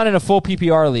 John, in a full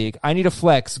PPR league, I need a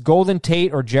flex, Golden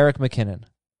Tate or Jerick McKinnon?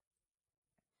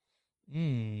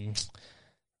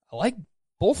 I like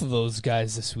both of those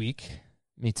guys this week.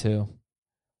 Me too.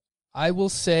 I will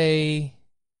say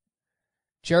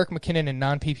Jerick McKinnon in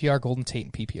non-PPR, Golden Tate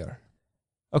in PPR.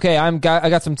 Okay, I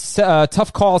got some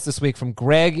tough calls this week from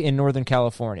Greg in Northern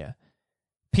California.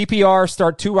 PPR,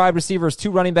 start 2 wide receivers,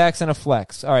 2 running backs, and a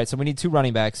flex. All right, so we need 2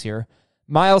 running backs here.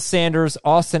 Miles Sanders,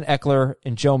 Austin Eckler,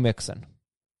 and Joe Mixon.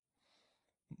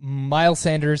 Miles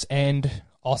Sanders and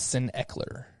Austin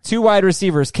Eckler. 2 wide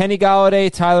receivers, Kenny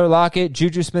Golladay, Tyler Lockett,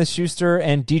 Juju Smith-Schuster,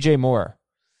 and DJ Moore.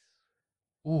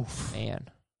 Oof. Man.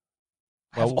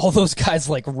 I have all those guys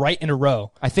like right in a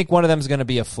row. I think one of them is going to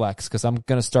be a flex because I'm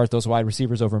going to start those wide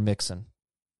receivers over Mixon.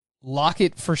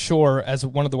 Lockett for sure as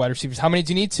one of the wide receivers. How many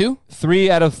do you need? 2?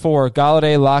 3 out of 4.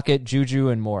 Golladay, Lockett, Juju,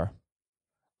 and Moore.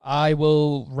 I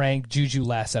will rank Juju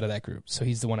last out of that group, so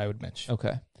he's the one I would mention.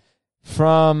 Okay.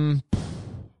 From,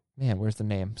 man, where's the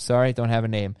name? Sorry, don't have a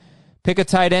name. Pick a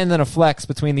tight end and a flex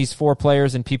between these 4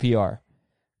 players in PPR.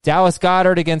 Dallas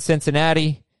Goedert against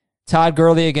Cincinnati. Todd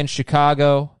Gurley against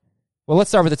Chicago. Well,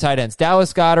 let's start with the tight ends.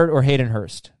 Dallas Goedert or Hayden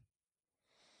Hurst?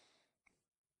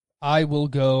 I will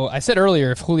go. I said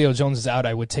earlier if Julio Jones is out,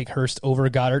 I would take Hurst over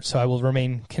Goddard, so I will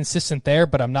remain consistent there,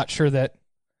 but I'm not sure that.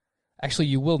 Actually,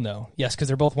 you will know. Yes, because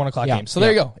they're both 1 o'clock games. So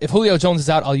there you go. If Julio Jones is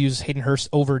out, I'll use Hayden Hurst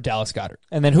over Dallas Goedert.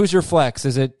 And then who's your flex?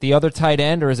 Is it the other tight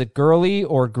end or is it Gurley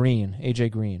or Green, AJ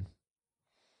Green?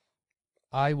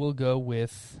 I will go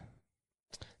with.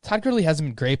 Todd Gurley hasn't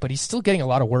been great, but he's still getting a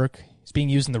lot of work. He's being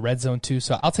used in the red zone too,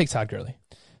 so I'll take Todd Gurley.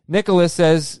 Nicholas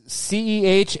says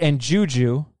CEH and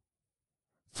Juju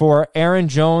for Aaron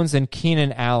Jones and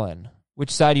Keenan Allen. Which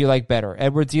side do you like better,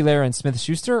 Edwards-Helaire and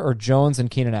Smith-Schuster or Jones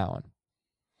and Keenan Allen?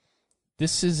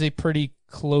 This is a pretty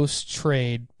close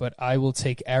trade, but I will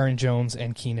take Aaron Jones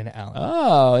and Keenan Allen.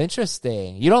 Oh,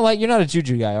 interesting. You're not a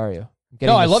Juju guy, are you?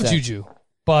 No, I love Juju,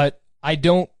 but I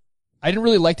didn't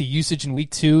really like the usage in week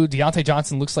 2. Deontay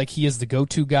Johnson looks like he is the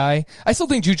go-to guy. I still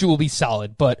think Juju will be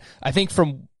solid, but I think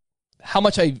from how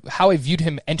I viewed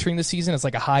him entering the season as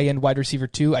like a high-end wide receiver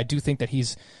 2, I do think that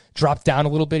he's dropped down a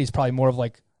little bit. He's probably more of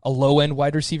like a low-end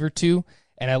wide receiver 2,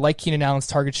 and I like Keenan Allen's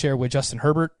target share with Justin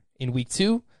Herbert in week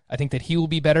 2. I think that he will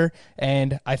be better,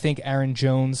 and I think Aaron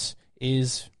Jones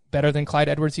is better than Clyde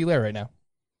Edwards-Helaire right now.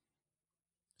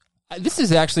 This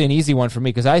is actually an easy one for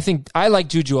me because I think I like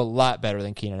Juju a lot better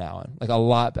than Keenan Allen, like a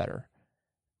lot better.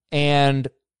 And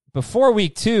before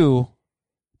week 2,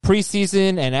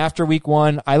 preseason and after week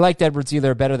 1, I liked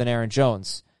Edwards-Helaire better than Aaron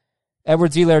Jones.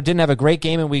 Edwards-Helaire didn't have a great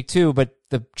game in week 2, but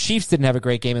the Chiefs didn't have a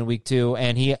great game in week 2,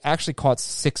 and he actually caught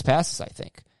 6 passes, I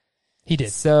think. He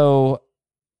did. So,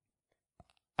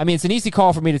 I mean, it's an easy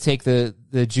call for me to take the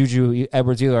Juju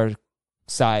Edwards-Helaire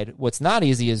side. What's not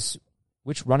easy is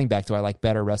which running back do I like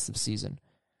better rest of the season?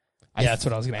 Yeah, that's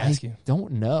what I was going to ask you. I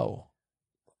don't know.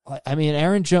 I mean,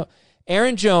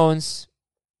 Aaron Jones,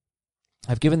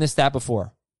 I've given this stat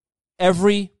before.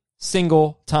 Every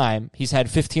single time he's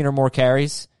had 15 or more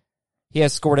carries, he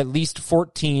has scored at least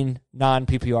 14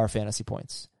 non-PPR fantasy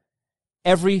points.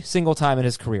 Every single time in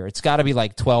his career. It's got to be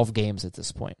like 12 games at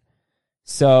this point.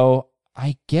 So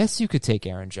I guess you could take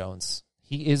Aaron Jones.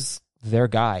 He is their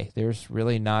guy. There's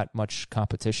really not much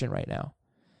competition right now.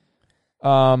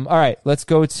 All right, let's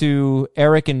go to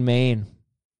Eric in Maine.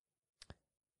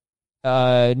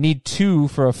 Need 2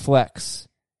 for a flex.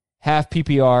 Half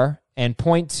PPR and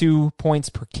 0.2 points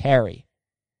per carry.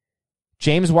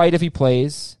 James White if he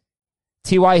plays.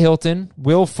 T.Y. Hilton,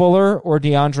 Will Fuller, or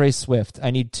DeAndre Swift.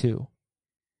 I need 2.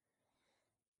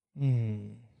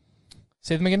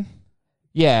 Say them again?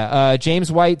 Yeah,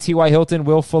 James White, T.Y. Hilton,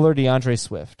 Will Fuller, DeAndre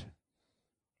Swift.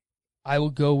 I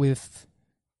will go with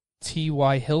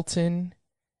T.Y. Hilton.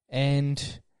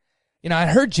 And, I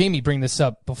heard Jamie bring this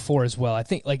up before as well. I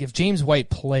think, like, if James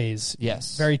White plays,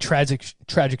 yes, very tragic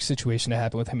situation to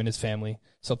happen with him and his family.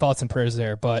 So thoughts and prayers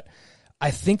there. But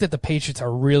I think that the Patriots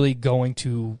are really going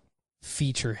to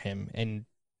feature him and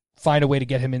find a way to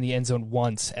get him in the end zone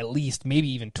once, at least, maybe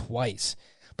even twice.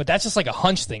 But that's just like a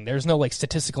hunch thing. There's no like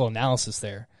statistical analysis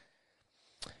there.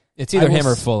 It's either him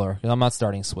or Fuller. I'm not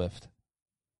starting Swift.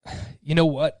 You know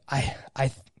what? I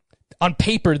on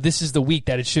paper, this is the week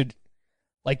that it should,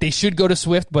 like, they should go to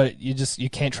Swift, but you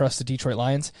can't trust the Detroit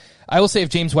Lions. I will say if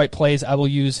James White plays, I will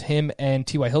use him and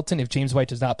T.Y. Hilton. If James White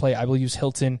does not play, I will use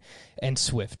Hilton and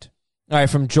Swift. All right,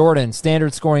 from Jordan,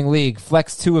 standard scoring league,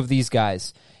 flex 2 of these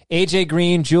guys. AJ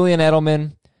Green, Julian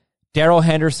Edelman, Darrell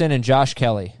Henderson, and Josh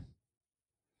Kelly.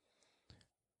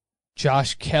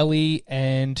 Josh Kelly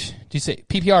and, do you say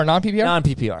PPR or non-PPR?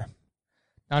 Non-PPR.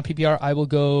 Non-PPR, I will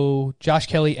go Josh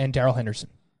Kelly and Darrell Henderson.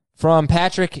 From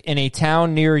Patrick, in a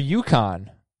town near Yukon.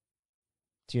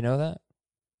 Do you know that?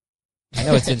 I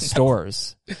know it's in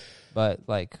stores, but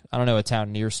like I don't know a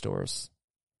town near stores.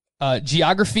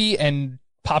 Geography and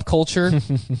pop culture.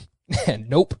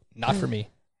 Nope, not for me.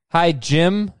 Hi,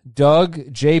 Jim, Doug,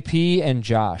 JP, and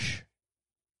Josh.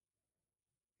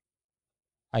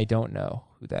 I don't know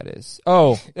who that is.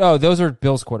 Oh, those are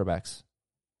Bills quarterbacks.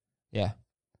 Yeah.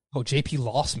 Oh, JP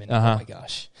Lossman. Uh-huh. Oh, my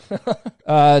gosh.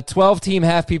 12-team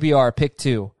half PPR, pick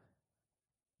 2.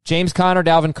 James Conner,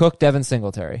 Dalvin Cook, Devin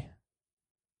Singletary.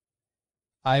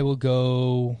 I will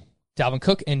go Dalvin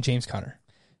Cook and James Conner.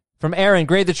 From Aaron,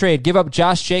 grade the trade. Give up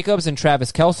Josh Jacobs and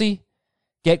Travis Kelce.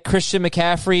 Get Christian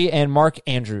McCaffrey and Mark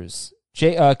Andrews.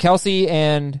 Kelce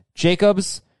and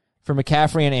Jacobs for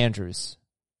McCaffrey and Andrews.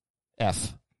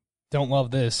 F. Don't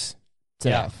love this. It's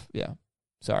an F. Yeah.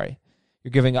 Sorry.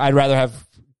 You're giving...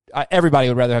 everybody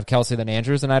would rather have Kelce than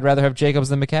Andrews, and I'd rather have Jacobs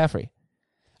than McCaffrey.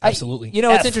 Absolutely.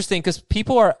 It's interesting because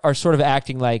people are sort of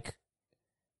acting like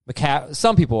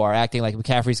some people are acting like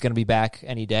McCaffrey's going to be back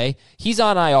any day. He's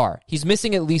on IR. He's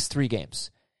missing at least 3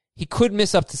 games. He could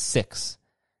miss up to 6.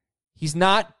 He's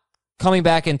not coming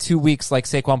back in 2 weeks like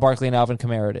Saquon Barkley and Alvin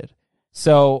Kamara did.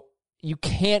 So you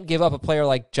can't give up a player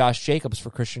like Josh Jacobs for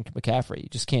Christian McCaffrey. You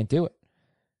just can't do it,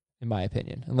 in my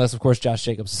opinion. Unless, of course, Josh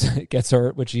Jacobs gets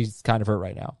hurt, which he's kind of hurt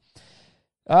right now.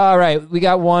 All right, we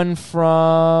got one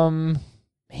from...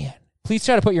 Man, please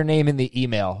try to put your name in the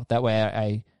email. That way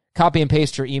I copy and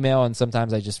paste your email, and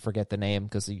sometimes I just forget the name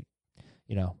because,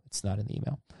 it's not in the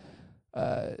email.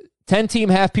 10-team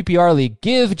half PPR league.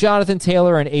 Give Jonathan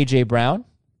Taylor and A.J. Brown.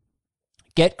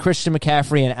 Get Christian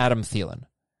McCaffrey and Adam Thielen.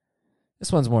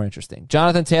 This one's more interesting.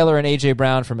 Jonathan Taylor and A.J.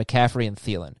 Brown for McCaffrey and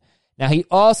Thielen. Now, he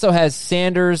also has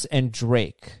Sanders and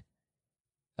Drake.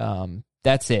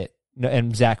 That's it.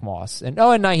 And Zach Moss. And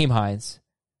Nyheim Hines.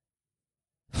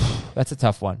 That's a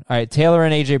tough one. All right, Taylor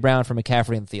and A.J. Brown for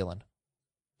McCaffrey and Thielen.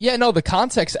 Yeah, no, the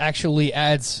context actually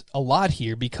adds a lot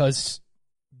here because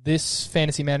this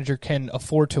fantasy manager can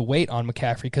afford to wait on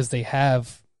McCaffrey because they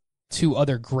have 2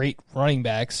 other great running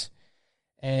backs,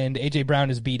 and A.J. Brown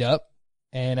is beat up.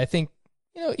 And I think,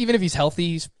 even if he's healthy,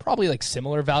 he's probably like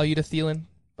similar value to Thielen,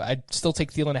 but I'd still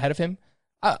take Thielen ahead of him.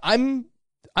 I'm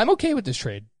okay with this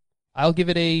trade. I'll give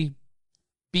it a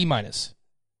B-.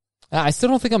 I still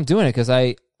don't think I'm doing it because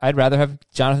I'd rather have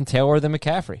Jonathan Taylor than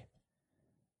McCaffrey.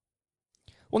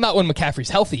 Well, not when McCaffrey's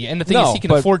healthy, and the thing is, he can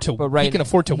afford to wait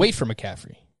for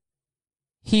McCaffrey.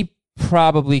 He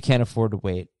probably can afford to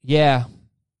wait. Yeah.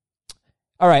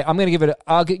 All right, I'm gonna give it.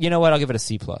 I'll give it a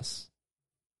C+.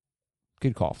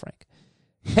 Good call, Frank.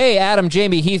 Hey, Adam,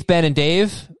 Jamie, Heath, Ben, and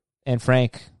Dave, and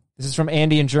Frank. This is from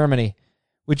Andy in Germany.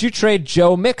 Would you trade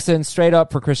Joe Mixon straight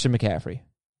up for Christian McCaffrey?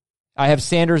 I have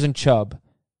Sanders and Chubb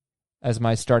as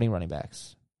my starting running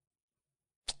backs.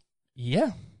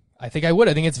 Yeah, I think I would.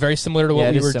 I think it's very similar to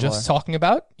what we were just talking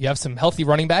about. You have some healthy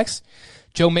running backs.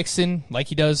 Joe Mixon, like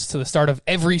he does to the start of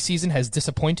every season, has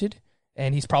disappointed,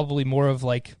 and he's probably more of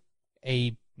like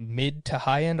a mid to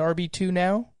high-end RB2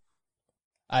 now.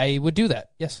 I would do that,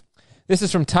 yes. This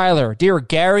is from Tyler. Dear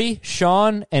Gary,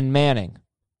 Sean, and Manning.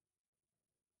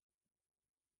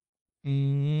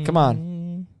 Come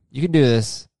on. You can do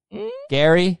this.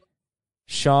 Gary,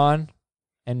 Sean,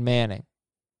 and Manning.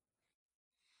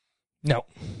 No.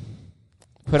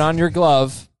 Put on your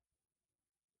glove.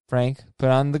 Frank, put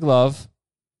on the glove.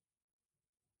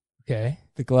 Okay.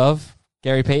 The glove.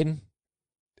 Gary Payton.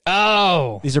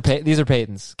 Oh. These are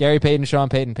Paytons. Gary Payton, Sean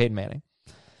Payton, Peyton Manning.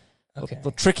 Okay. A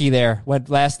little tricky there. What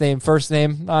last name, first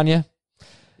name on you?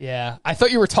 Yeah. I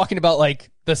thought you were talking about like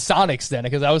the Sonics then,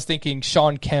 because I was thinking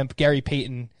Sean Kemp, Gary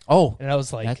Payton. Oh. And I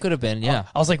was like, that could have been, yeah.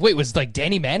 I was like, wait, was like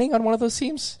Danny Manning on one of those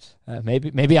teams?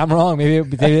 Maybe I'm wrong.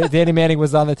 Maybe Danny Manning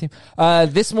was on the team.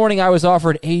 This morning I was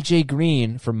offered A.J.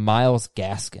 Green for Myles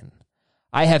Gaskin.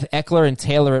 I have Eckler and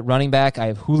Taylor at running back. I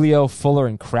have Julio, Fuller,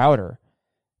 and Crowder.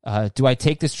 Do I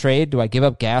take this trade? Do I give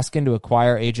up Gaskin to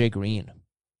acquire A.J. Green?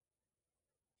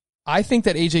 I think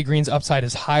that A.J. Green's upside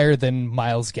is higher than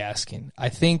Myles Gaskin. I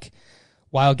think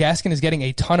while Gaskin is getting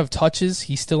a ton of touches,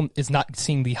 he still is not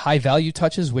seeing the high-value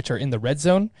touches, which are in the red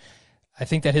zone. I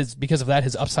think that because of that,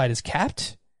 his upside is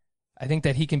capped. I think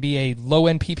that he can be a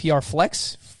low-end PPR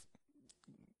flex,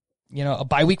 a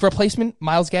bye-week replacement,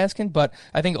 Myles Gaskin, but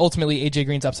I think ultimately A.J.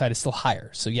 Green's upside is still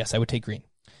higher. So, yes, I would take Green.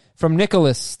 From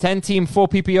Nicholas, 10-team full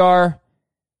PPR.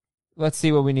 Let's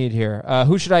see what we need here.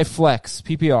 Who should I flex?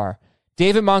 PPR.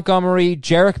 David Montgomery,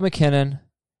 Jerick McKinnon,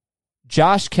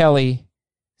 Josh Kelly,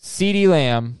 CeeDee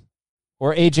Lamb,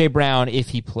 or A.J. Brown if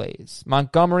he plays.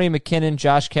 Montgomery, McKinnon,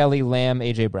 Josh Kelly, Lamb,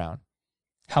 A.J. Brown.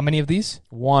 How many of these?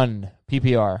 1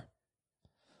 PPR.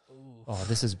 Ooh. Oh,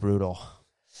 this is brutal.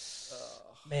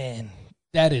 Man,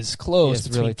 that is close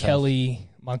between really Kelly,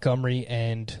 Montgomery,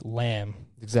 and Lamb.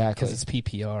 Exactly. Because it's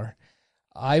PPR.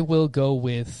 I'm going to go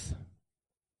with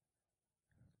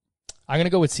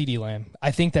CeeDee Lamb.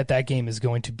 I think that game is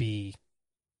going to be...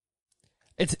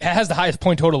 It has the highest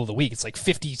point total of the week. It's like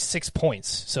 56 points.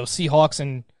 So Seahawks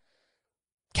and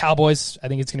Cowboys, I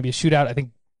think it's going to be a shootout. I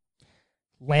think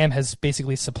Lamb has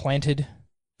basically supplanted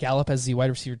Gallup as the wide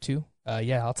receiver 2.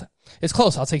 It's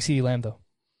close. I'll take CeeDee Lamb, though.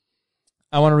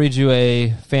 I want to read you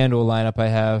a FanDuel lineup I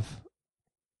have.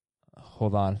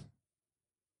 Hold on.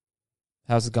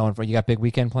 How's it going for you? You got big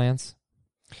weekend plans?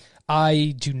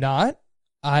 I do not.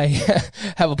 I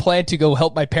have a plan to go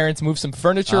help my parents move some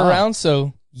furniture around,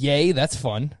 so yay, that's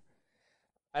fun.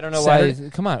 I don't know why.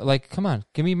 Come on.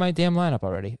 Give me my damn lineup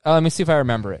already. Let me see if I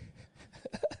remember it.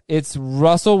 It's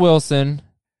Russell Wilson,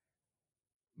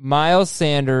 Miles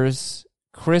Sanders,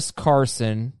 Chris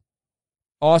Carson,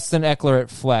 Austin Eckler at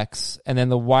flex, and then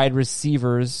the wide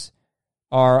receivers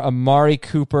are Amari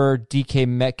Cooper, DK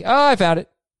Metcalf. Oh, I found it.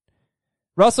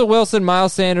 Russell Wilson,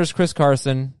 Miles Sanders, Chris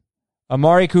Carson,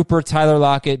 Amari Cooper, Tyler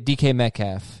Lockett, DK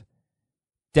Metcalf,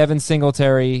 Devin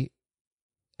Singletary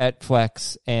at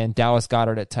flex, and Dallas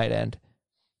Goedert at tight end,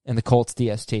 and the Colts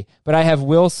DST. But I have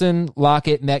Wilson,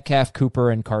 Lockett, Metcalf, Cooper,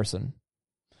 and Carson.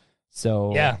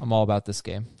 So yeah. I'm all about this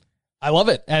game. I love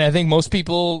it. And I think most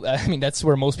people, that's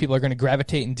where most people are going to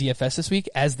gravitate in DFS this week,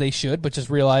 as they should, but just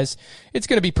realize it's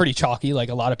going to be pretty chalky. Like,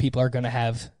 a lot of people are going to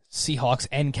have Seahawks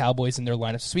and Cowboys in their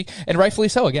lineups this week, and rightfully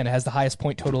so. Again, it has the highest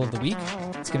point total of the week.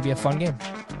 It's going to be a fun game.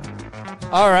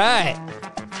 All right.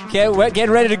 Get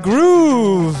ready to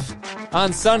groove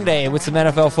on Sunday with some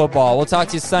NFL football. We'll talk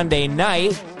to you Sunday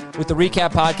night with the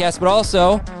recap podcast, but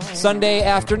also Sunday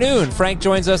afternoon. Frank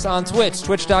joins us on Twitch,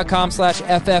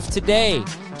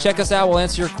 twitch.com/FFtoday. Check us out. We'll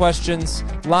answer your questions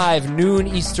live noon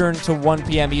Eastern to 1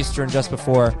 p.m. Eastern just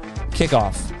before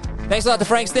kickoff. Thanks a lot to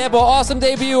Frank Stample. Awesome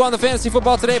debut on the Fantasy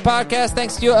Football Today podcast.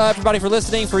 Thanks to you, everybody, for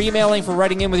listening, for emailing, for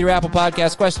writing in with your Apple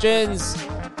Podcast questions.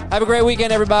 Have a great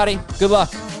weekend, everybody. Good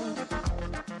luck.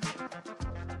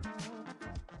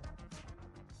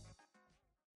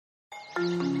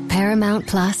 Paramount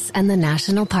Plus and the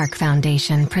National Park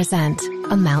Foundation present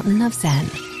A Mountain of Zen.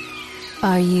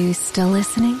 Are you still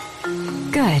listening?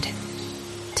 Good.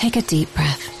 Take a deep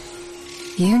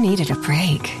breath. You needed a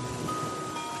break.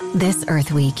 This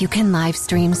Earth Week, you can live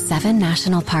stream 7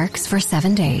 national parks for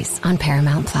 7 days on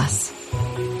Paramount Plus.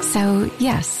 So,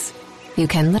 yes, you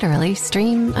can literally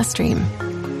stream a stream.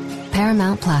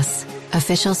 Paramount Plus,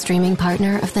 official streaming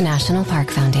partner of the National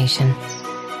Park Foundation.